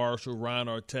Brandon Marshall, Ryan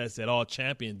Artest that all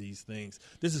championed these things.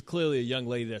 This is clearly a young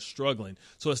lady that's struggling.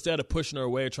 So instead of pushing her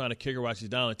away or trying to kick her while she's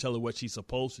down and tell her what she's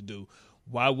supposed to do,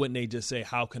 why wouldn't they just say,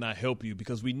 how can I help you?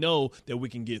 Because we know that we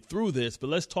can get through this, but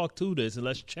let's talk to this and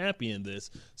let's champion this.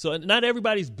 So not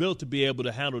everybody's built to be able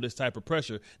to handle this type of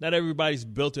pressure. Not everybody's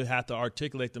built to have to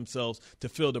articulate themselves, to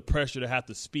feel the pressure to have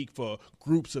to speak for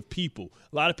groups of people.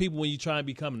 A lot of people, when you try and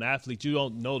become an athlete, you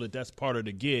don't know that that's part of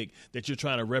the gig, that you're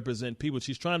trying to represent people.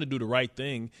 She's trying to do the right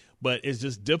thing, but it's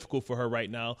just difficult for her right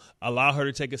now. Allow her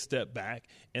to take a step back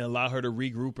and allow her to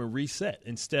regroup and reset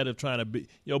instead of trying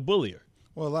to bully her.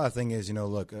 Well, a lot of things is,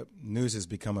 look, news has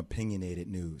become opinionated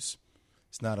news.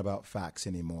 It's not about facts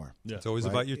anymore. Yeah. It's always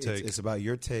about your take. It's about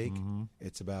your take. Mm-hmm.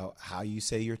 It's about how you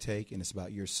say your take, and it's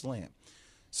about your slant.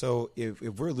 So if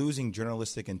we're losing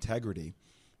journalistic integrity,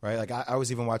 right? Like I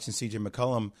was even watching C.J.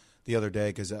 McCollum the other day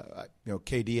because,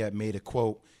 KD had made a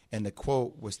quote, and the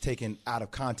quote was taken out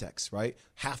of context, right?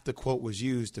 Half the quote was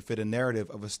used to fit a narrative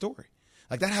of a story.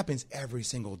 Like that happens every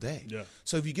single day. Yeah.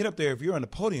 So if you get up there, if you're on the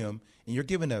podium and you're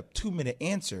given a 2-minute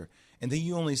answer, and then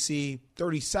you only see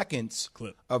 30 seconds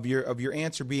of your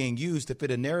answer being used to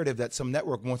fit a narrative that some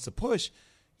network wants to push,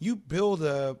 you build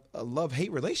a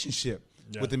love-hate relationship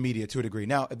with the media to a degree.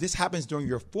 Now, if this happens during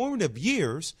your formative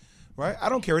years, right? I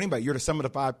don't care anybody. You're the sum of the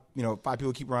five people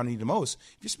who keep around you the most.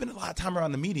 If you spend a lot of time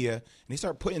around the media and they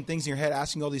start putting things in your head,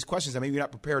 asking all these questions that maybe you're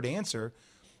not prepared to answer,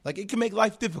 like it can make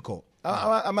life difficult.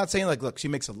 I'm not saying look, she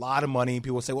makes a lot of money.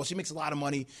 People say, well, she makes a lot of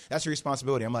money. That's your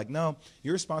responsibility. I'm like, no,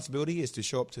 your responsibility is to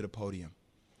show up to the podium.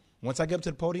 Once I get up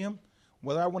to the podium,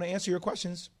 whether I want to answer your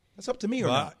questions, that's up to me or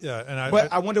not. Yeah,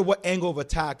 But I wonder what angle of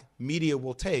attack media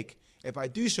will take if I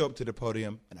do show up to the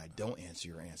podium and I don't answer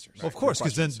your answers. Well, of course,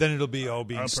 because then it'll be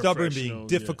being stubborn, being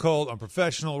difficult,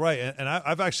 unprofessional, right? And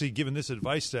I've actually given this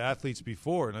advice to athletes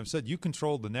before, and I've said, you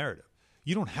control the narrative.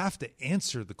 You don't have to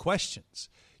answer the questions.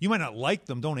 You might not like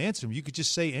them. Don't answer them. You could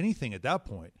just say anything at that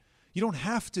point. You don't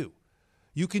have to.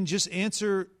 You can just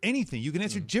answer anything. You can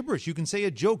answer gibberish. You can say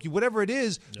a joke. Whatever it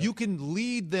is, you can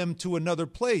lead them to another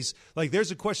place. Like there's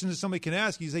a question that somebody can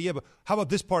ask. You say, yeah, but how about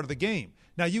this part of the game?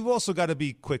 Now, you've also got to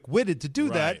be quick-witted to do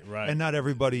that, and not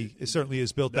everybody certainly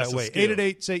is built that way.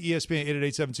 888-SAY-ESPN,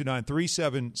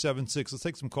 888-729-3776. Let's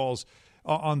take some calls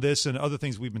on this and other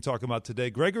things we've been talking about today.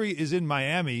 Gregory is in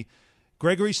Miami.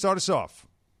 Gregory, start us off.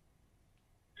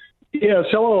 Yes,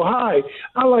 hello, hi.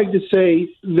 I like to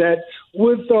say that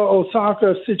with the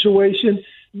Osaka situation,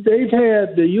 they've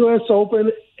had the U.S.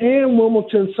 Open and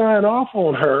Wimbledon sign off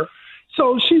on her.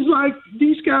 So she's like,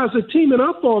 these guys are teaming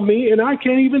up on me, and I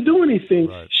can't even do anything.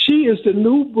 Right. She is the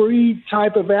new breed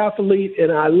type of athlete,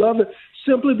 and I love it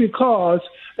simply because,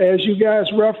 as you guys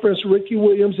referenced, Ricky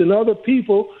Williams and other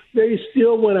people, they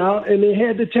still went out and they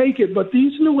had to take it. But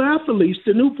these new athletes,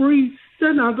 the new breed,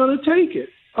 they're not going to take it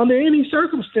under any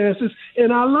circumstances,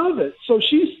 and I love it. So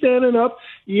she's standing up.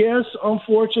 Yes,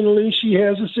 unfortunately, she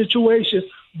has a situation,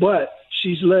 but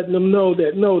she's letting them know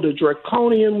that, no, the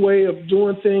draconian way of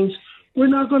doing things, we're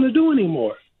not going to do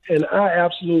anymore. And I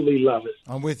absolutely love it.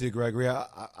 I'm with you, Gregory.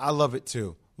 I love it,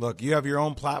 too. Look, you have your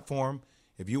own platform.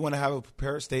 If you want to have a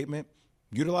prepared statement,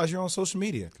 utilize your own social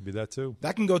media. Could be that, too.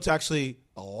 That can go to actually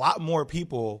a lot more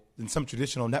people than some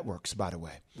traditional networks, by the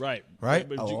way. Right.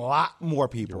 A lot more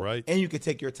people. You're right. And you can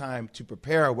take your time to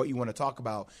prepare what you want to talk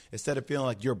about instead of feeling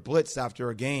like you're blitzed after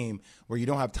a game where you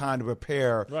don't have time to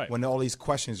prepare when all these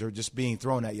questions are just being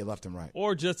thrown at you left and right.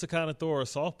 Or just to kind of throw her a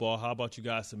softball, how about you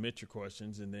guys submit your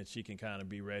questions and then she can kind of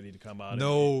be ready to come out.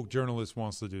 No journalist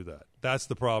wants to do that. That's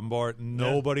the problem, Bart.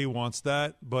 Nobody wants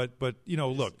that. But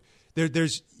look.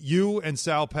 There's you and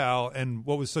Sal Powell and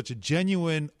what was such a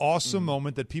genuine, awesome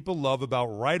moment that people love about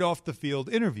right off the field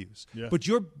interviews. Yeah. But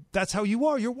that's how you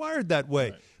are. You're wired that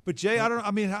way. Right. But Jay,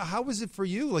 how is it for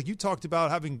you? Like you talked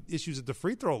about having issues at the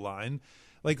free throw line.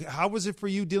 Like, how was it for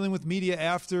you dealing with media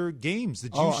after games?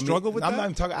 Did you struggle with that? I'm not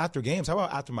even talking after games. How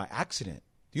about after my accident?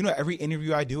 Do you know every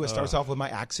interview I do, it starts off with my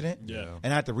accident? Yeah.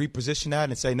 And I have to reposition that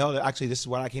and say, no, actually, this is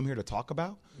what I came here to talk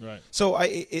about. Right. So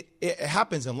it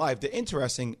happens in life. The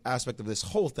interesting aspect of this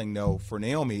whole thing, though, for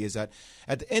Naomi is that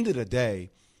at the end of the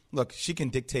day, look, she can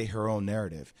dictate her own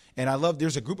narrative. And I love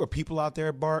there's a group of people out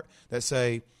there, Bart, that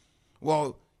say,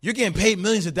 well, you're getting paid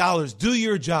millions of dollars. Do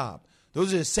your job.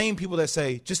 Those are the same people that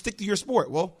say, just stick to your sport.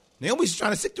 Well, Naomi's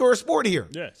trying to stick to her sport here.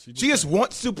 Yeah, she just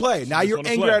wants to play. Now you're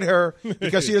angry at her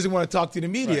because she doesn't want to talk to the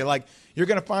media. Right. Like, you're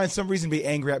going to find some reason to be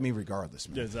angry at me regardless,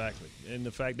 man. Exactly. And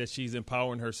the fact that she's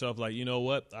empowering herself, like, you know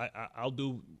what, I'll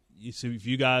do. You see, if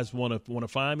you guys want to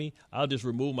find me, I'll just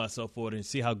remove myself for it and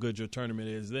see how good your tournament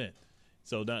is then.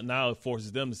 So now it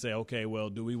forces them to say, okay, well,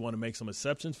 do we want to make some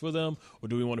exceptions for them, or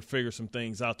do we want to figure some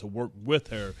things out to work with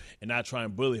her and not try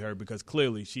and bully her, because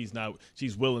clearly she's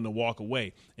willing to walk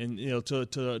away. And, you know, to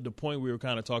the point we were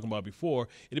kind of talking about before,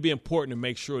 it'd be important to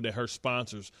make sure that her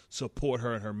sponsors support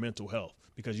her in her mental health,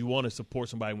 because you want to support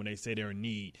somebody when they say they're in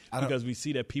need. Because we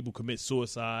see that people commit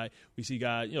suicide. We see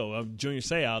guys, Junior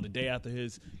Seau, the day after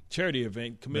his charity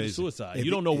event, committed suicide. You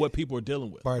don't know what people are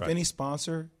dealing with. But if any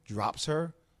sponsor drops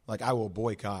her, like, I will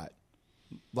boycott,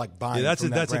 like, buying. Yeah,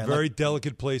 that's a very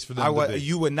delicate place for them to be.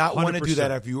 You would not want to do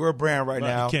that if you were a brand right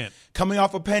now. You can't. Coming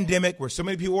off a pandemic where so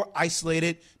many people were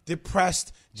isolated,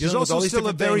 depressed, She's dealing with all also these still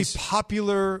a different very things.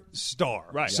 popular star.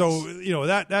 Right. So,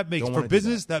 that makes, Don't for wanna do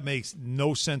business, that makes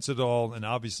no sense at all, and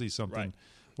obviously something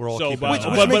we're all keeping an eye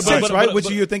on. Which makes sense, right? Which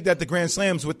you would think that the Grand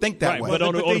Slams would think that right, way. But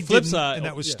on the flip side, and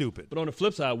that was stupid. But on the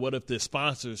flip side, what if the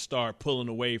sponsors start pulling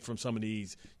away from some of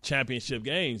these championship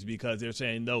games because they're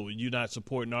saying, no, you're not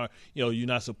supporting you're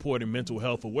not supporting mental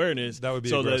health awareness. That would be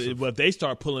so aggressive. that if they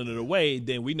start pulling it away,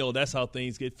 then we know that's how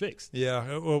things get fixed.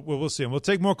 Yeah, well, we'll see. And we'll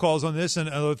take more calls on this and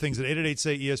other things at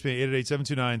 888-SAY-ESPN,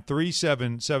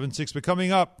 888-729-3776. But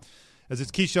coming up, as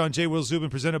it's Keyshawn, J. Will Zubin,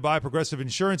 presented by Progressive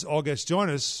Insurance. All guests join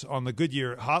us on the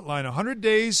Goodyear Hotline. 100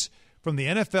 days from the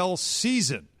NFL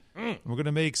season. We're going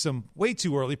to make some way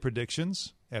too early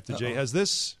predictions after Jay has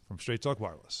this from Straight Talk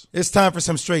Wireless. It's time for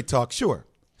some straight talk. Sure,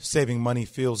 saving money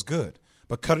feels good,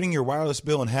 but cutting your wireless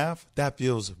bill in half, that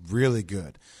feels really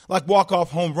good. Like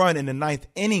walk-off home run in the ninth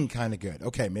inning kind of good.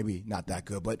 Okay, maybe not that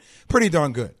good, but pretty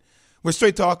darn good. With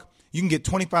Straight Talk, you can get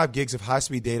 25 gigs of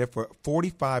high-speed data for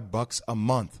 $45 a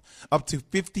month, up to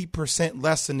 50%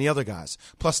 less than the other guys,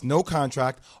 plus no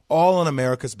contract, all on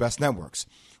America's best networks.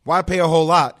 Why pay a whole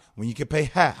lot when you can pay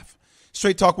half?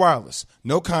 Straight Talk Wireless,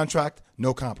 no contract,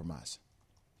 no compromise.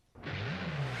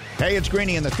 Hey, it's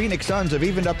Greeny, and the Phoenix Suns have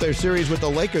evened up their series with the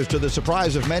Lakers to the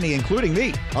surprise of many, including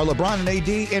me. Are LeBron and AD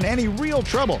in any real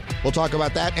trouble? We'll talk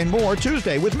about that and more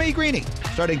Tuesday with me, Greeny,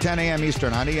 starting 10 a.m.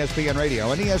 Eastern on ESPN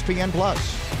Radio and ESPN+.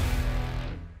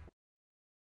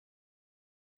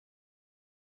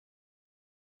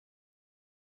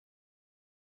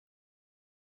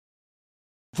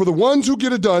 For the ones who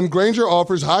get it done, Grainger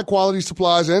offers high-quality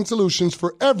supplies and solutions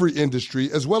for every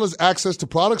industry, as well as access to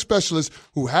product specialists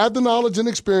who have the knowledge and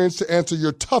experience to answer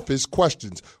your toughest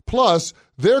questions. Plus,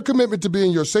 their commitment to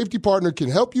being your safety partner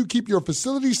can help you keep your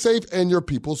facility safe and your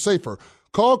people safer.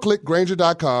 Call, click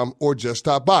Grainger.com, or just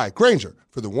stop by. Grainger,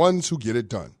 for the ones who get it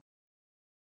done.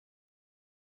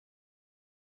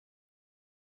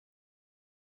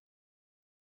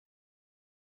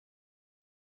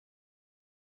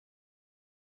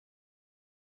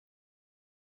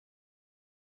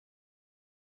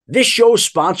 This show is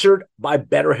sponsored by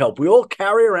BetterHelp. We all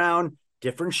carry around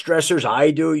different stressors.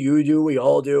 I do, you do, we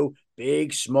all do,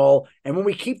 big, small. And when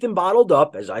we keep them bottled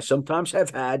up, as I sometimes have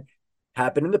had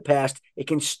happen in the past, it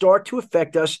can start to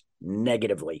affect us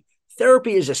negatively.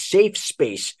 Therapy is a safe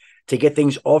space to get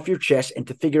things off your chest and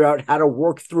to figure out how to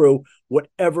work through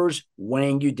whatever's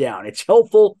weighing you down. It's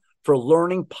helpful for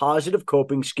learning positive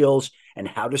coping skills and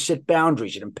how to set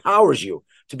boundaries. It empowers you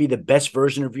to be the best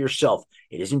version of yourself.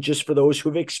 It isn't just for those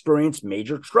who've experienced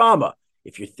major trauma.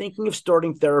 If you're thinking of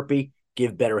starting therapy,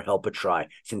 give BetterHelp a try.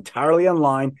 It's entirely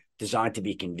online, designed to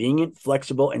be convenient,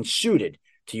 flexible, and suited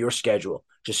to your schedule.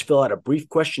 Just fill out a brief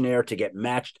questionnaire to get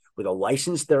matched with a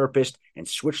licensed therapist and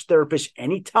switch therapists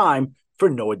anytime for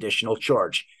no additional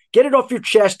charge. Get it off your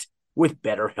chest with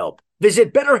BetterHelp.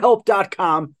 Visit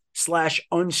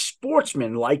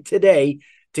BetterHelp.com/unsportsmanlike today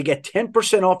to get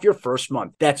 10% off your first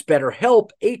month. That's BetterHelp,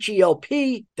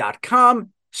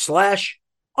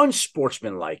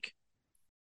 HELP.com/unsportsmanlike.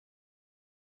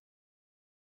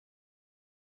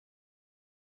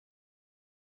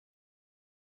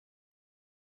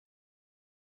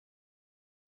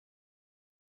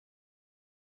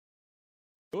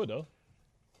 Good, though.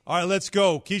 All right, let's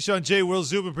go. Keyshawn J. Will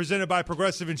Zubin, presented by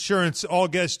Progressive Insurance. All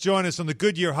guests join us on the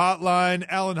Goodyear Hotline.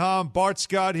 Alan Hom, Bart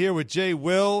Scott here with Jay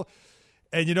Will.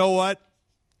 And you know what?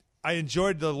 I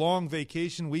enjoyed the long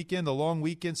vacation weekend, the long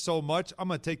weekend so much. I'm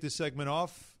going to take this segment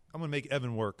off. I'm going to make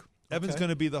Evan work. Okay. Evan's going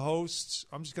to be the host.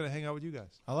 I'm just going to hang out with you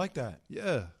guys. I like that.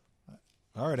 Yeah.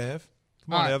 All right, Ev.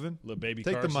 Come on, Evan. Little baby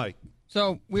Take Carson. the mic.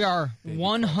 So we are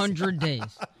 100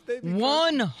 days.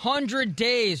 100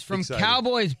 days from Exciting.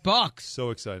 Cowboys-Bucks.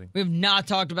 So exciting. We have not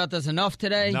talked about this enough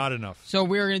today. Not enough. So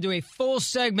we're going to do a full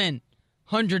segment,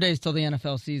 100 days till the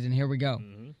NFL season. Here we go.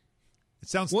 Mm-hmm. It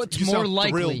sounds. What's you more sound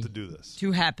likely thrilled to do this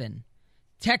to happen?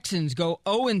 Texans go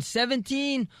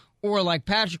 0-17, or like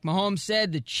Patrick Mahomes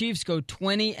said, the Chiefs go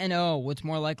 20-0. What's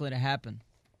more likely to happen?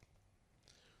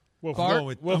 Well,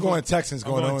 I'm going Texans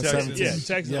going 0-17. Yeah,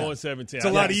 Texans 0-17. It's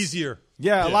a lot easier.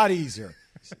 Yeah, a lot easier.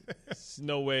 There's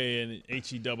no way in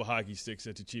HE double hockey sticks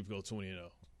that the Chiefs go 20-0.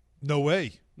 No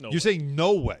way. No You're way. saying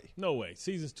no way. No way.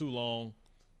 Season's too long.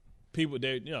 People,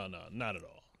 no, not at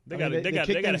all.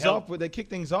 They kick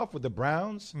things off with the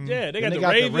Browns. Yeah, they got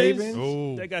the Ravens.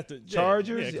 Oh. They got the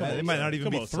Chargers. Yeah, they might not even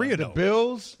be 3 of the them.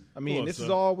 Bills. I mean, this is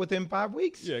all within 5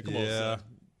 weeks. Yeah, come on, son.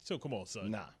 So come on,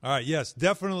 son. Nah. All right, yes,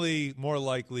 definitely more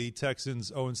likely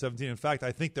Texans 0-17. In fact,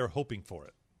 I think they're hoping for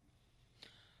it.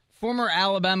 Former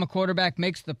Alabama quarterback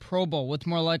makes the Pro Bowl. What's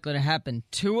more likely to happen,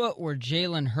 Tua or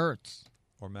Jalen Hurts?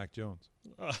 Or Mac Jones.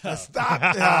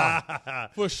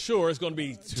 Stop. For sure, it's going to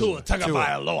be Tua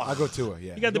Tagovailoa. I go Tua,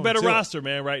 yeah. You got the better roster,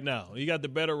 man, right now. You got the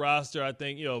better roster. I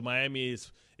think, Miami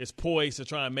is poised to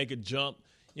try and make a jump.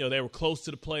 They were close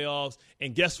to the playoffs.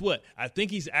 And guess what? I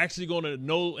think he's actually going to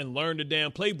know and learn the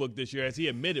damn playbook this year, as he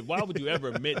admitted. Why would you ever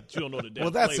admit that you don't know the damn playbook?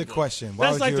 Well, that's the question. Why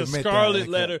That's would like you the admit scarlet that?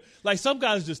 letter. Like, some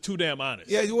guys are just too damn honest.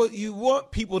 Yeah, well, you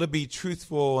want people to be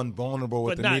truthful and vulnerable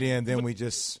with But the not- media, and then we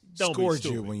just don't be scored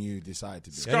you stupid. when you decide to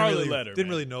do it. Scarlet letter. Didn't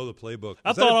man. really know the playbook.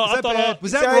 I thought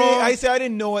Was that wrong? I said I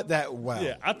didn't know it that well.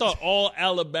 Yeah, I thought all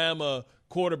Alabama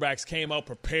quarterbacks came out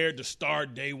prepared to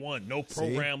start day one. No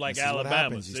program like this is what Alabama.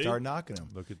 happens. You start knocking them.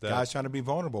 Look at that. Guys trying to be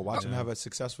vulnerable. Watch him have a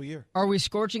successful year. Are we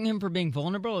scorching him for being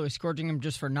vulnerable, or are we scorching him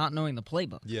just for not knowing the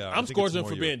playbook? Yeah, I'm scorching him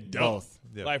for being dumb. Both.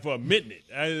 Yeah. Like, for admitting it.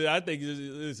 I think,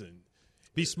 listen,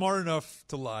 Be smart enough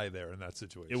to lie there in that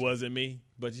situation. it wasn't me,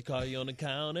 but you caught you on the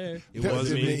counter. It That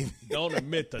wasn't wasn't me. me. Don't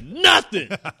admit to nothing.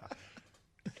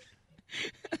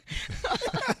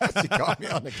 She caught me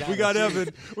on the counter. We got Evan.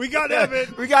 We got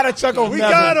Evan. We got a chuckle. We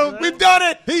got him. We've done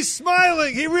it. He's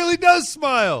smiling. He really does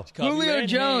smile. Julio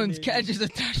Jones catches a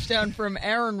touchdown from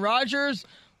Aaron Rodgers,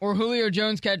 or Julio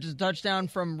Jones catches a touchdown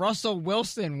from Russell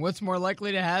Wilson. What's more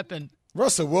likely to happen?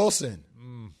 Russell Wilson.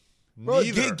 Bro,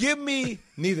 Neither. give me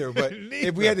neither, but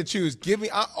if we had to choose, give me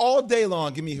all day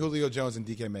long. Give me Julio Jones and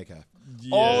DK Metcalf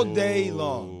all day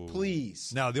long,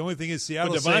 please. Now the only thing is But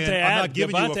Seattle Devontae saying I'm not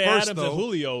giving you a Devontae first Adams though. and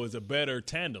Julio is a better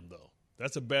tandem, though.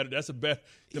 That's a better.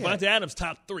 Devontae Adams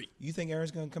top 3. You think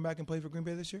Aaron's going to come back and play for Green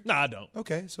Bay this year? No, I don't.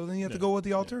 Okay, so then you have to go with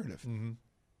the alternative. Mm-hmm.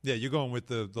 Yeah, you're going with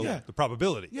the Yeah.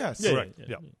 probability. Yes. Yeah, Correct. yeah,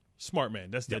 Yeah. yeah. Smart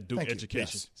man. That's that Duke Thank you. education.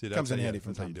 Yes. See, that's Comes in how you- handy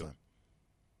from that's how time you to do time.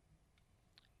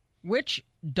 Which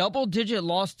double-digit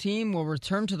loss team will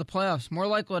return to the playoffs? More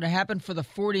likely to happen for the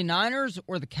 49ers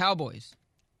or the Cowboys?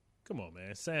 Come on,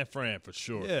 man. San Fran for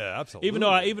sure. Yeah, absolutely. Even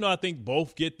though I think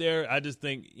both get there, I just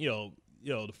think, the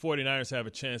 49ers have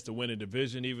a chance to win a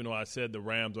division, even though I said the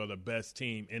Rams are the best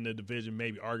team in the division,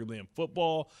 maybe arguably in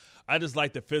football. I just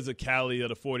like the physicality of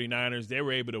the 49ers. They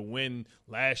were able to win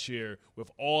last year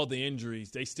with all the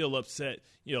injuries. They still upset,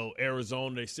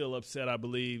 Arizona. They still upset, I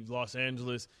believe, Los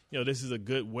Angeles. This is a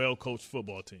good, well-coached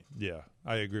football team. Yeah,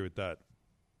 I agree with that.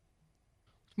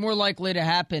 More likely to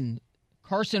happen,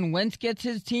 Carson Wentz gets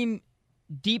his team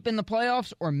deep in the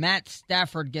playoffs, or Matt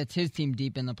Stafford gets his team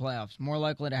deep in the playoffs? More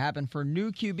likely to happen for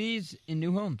new QBs in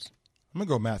new homes. I'm going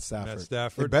to go Matt Stafford. Matt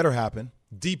Stafford. It better happen.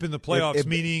 Deep in the playoffs,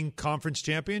 meaning conference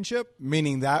championship?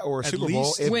 Meaning that or a At Super Bowl.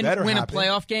 least? It better win happen. a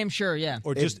playoff game? Sure, yeah.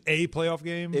 Or just a playoff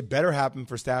game? It better happen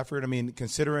for Stafford. I mean,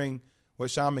 considering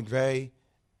what Sean McVay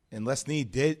and Les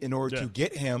Snead did in order to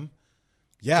get him,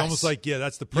 yes. It's almost like,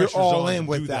 that's the pressure. You're all zone in to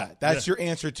with do that. That's your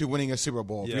answer to winning a Super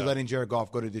Bowl. If you're letting Jared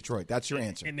Goff go to Detroit, that's your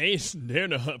answer. And they're in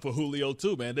the hunt for Julio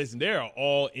too, man. They're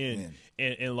all in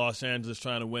Los Angeles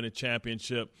trying to win a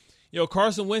championship.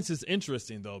 Carson Wentz is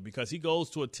interesting, though, because he goes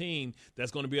to a team that's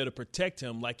going to be able to protect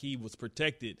him like he was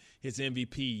protected his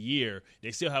MVP year.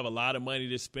 They still have a lot of money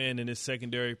to spend in this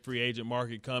secondary free agent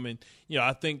market coming.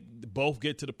 I think both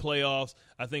get to the playoffs.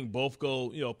 I think both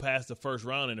go, past the first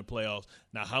round in the playoffs.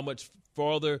 Now, how much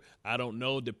further, I don't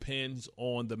know. Depends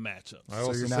on the matchup.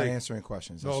 So you're not answering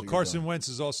questions. No, Carson Wentz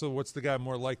is also what's the guy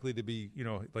more likely to be,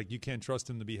 like you can't trust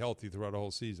him to be healthy throughout a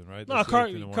whole season, right? No,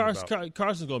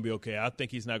 Carson's going to be okay. I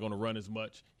think he's not going to run as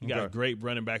much. He got great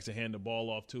running backs to hand the ball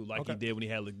off, too, like he did when he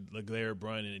had LeGarrette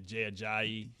Blount and Jay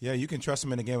Ajayi. Yeah, you can trust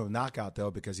him in a game of knockout,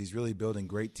 though, because he's really building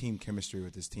great team chemistry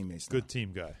with his teammates now. Good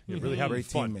team guy. Yeah, really having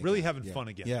fun. Really having fun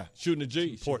again. Yeah. Shooting a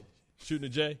J. Important. Shooting a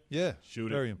J? Yeah. Shoot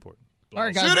it. Very important. All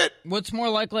right, guys. Shoot it! What's more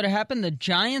likely to happen, the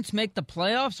Giants make the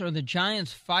playoffs or the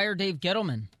Giants fire Dave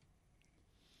Gettleman?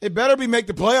 It better be make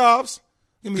the playoffs.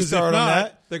 Give me started on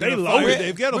that. They're going to fire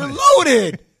Dave Gettleman. We're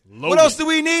loaded. What else do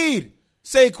we need?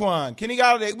 Saquon, Kenny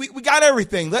Golladay. We got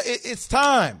everything. It's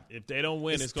time. If they don't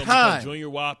win, it's going to become Junior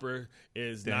Whopper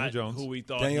is Daniel not Jones. who we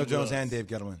thought Daniel he Jones was. and Dave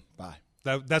Gettleman. Bye.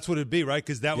 That's what it'd be, right?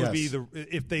 Because that would be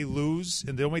if they lose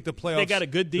and they don't make the playoffs. They got a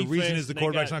good defense. The reason is the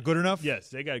quarterback's not good enough? Yes,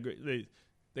 they got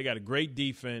a great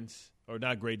defense, or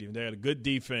not great defense. They got a good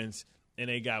defense, and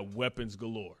they got weapons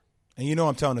galore. And you know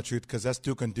I'm telling the truth because that's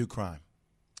Duke and Duke crime.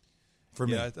 For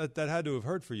me. Yeah, that had to have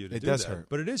hurt for you to it do does that. hurt.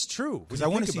 But it is true. Because I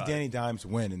want to see Danny Dimes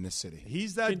win in this city.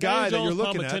 He's that guy that you're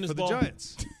looking at for the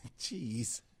Giants.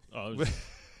 Jeez. I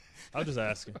was just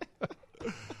asking.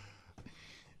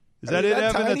 Is that it,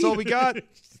 Evan? That's all we got?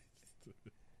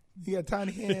 You got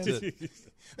tiny hands.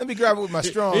 Let me grab it with my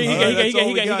strong. That's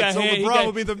all we got. So LeBron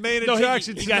will be the main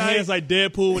attraction he tonight. Got hands like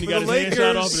Deadpool when he got his hand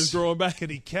shot off and is throwing back. Can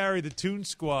he carry the Toon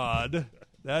Squad?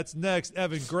 That's next.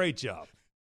 Evan, great job.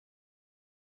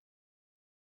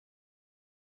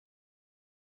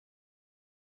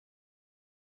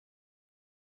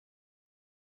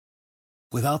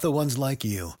 Without the ones like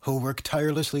you, who work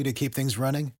tirelessly to keep things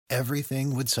running,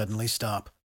 everything would suddenly stop.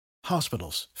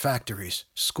 Hospitals, factories,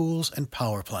 schools, and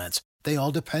power plants, they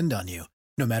all depend on you.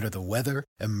 No matter the weather,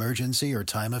 emergency, or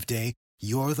time of day,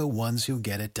 you're the ones who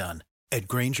get it done. At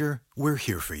Grainger, we're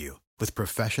here for you with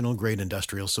professional-grade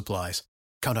industrial supplies.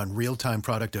 Count on real-time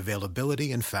product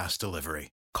availability and fast delivery.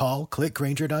 Call, click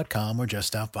Grainger.com, or just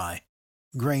stop by.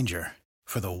 Grainger,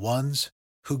 for the ones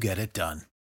who get it done.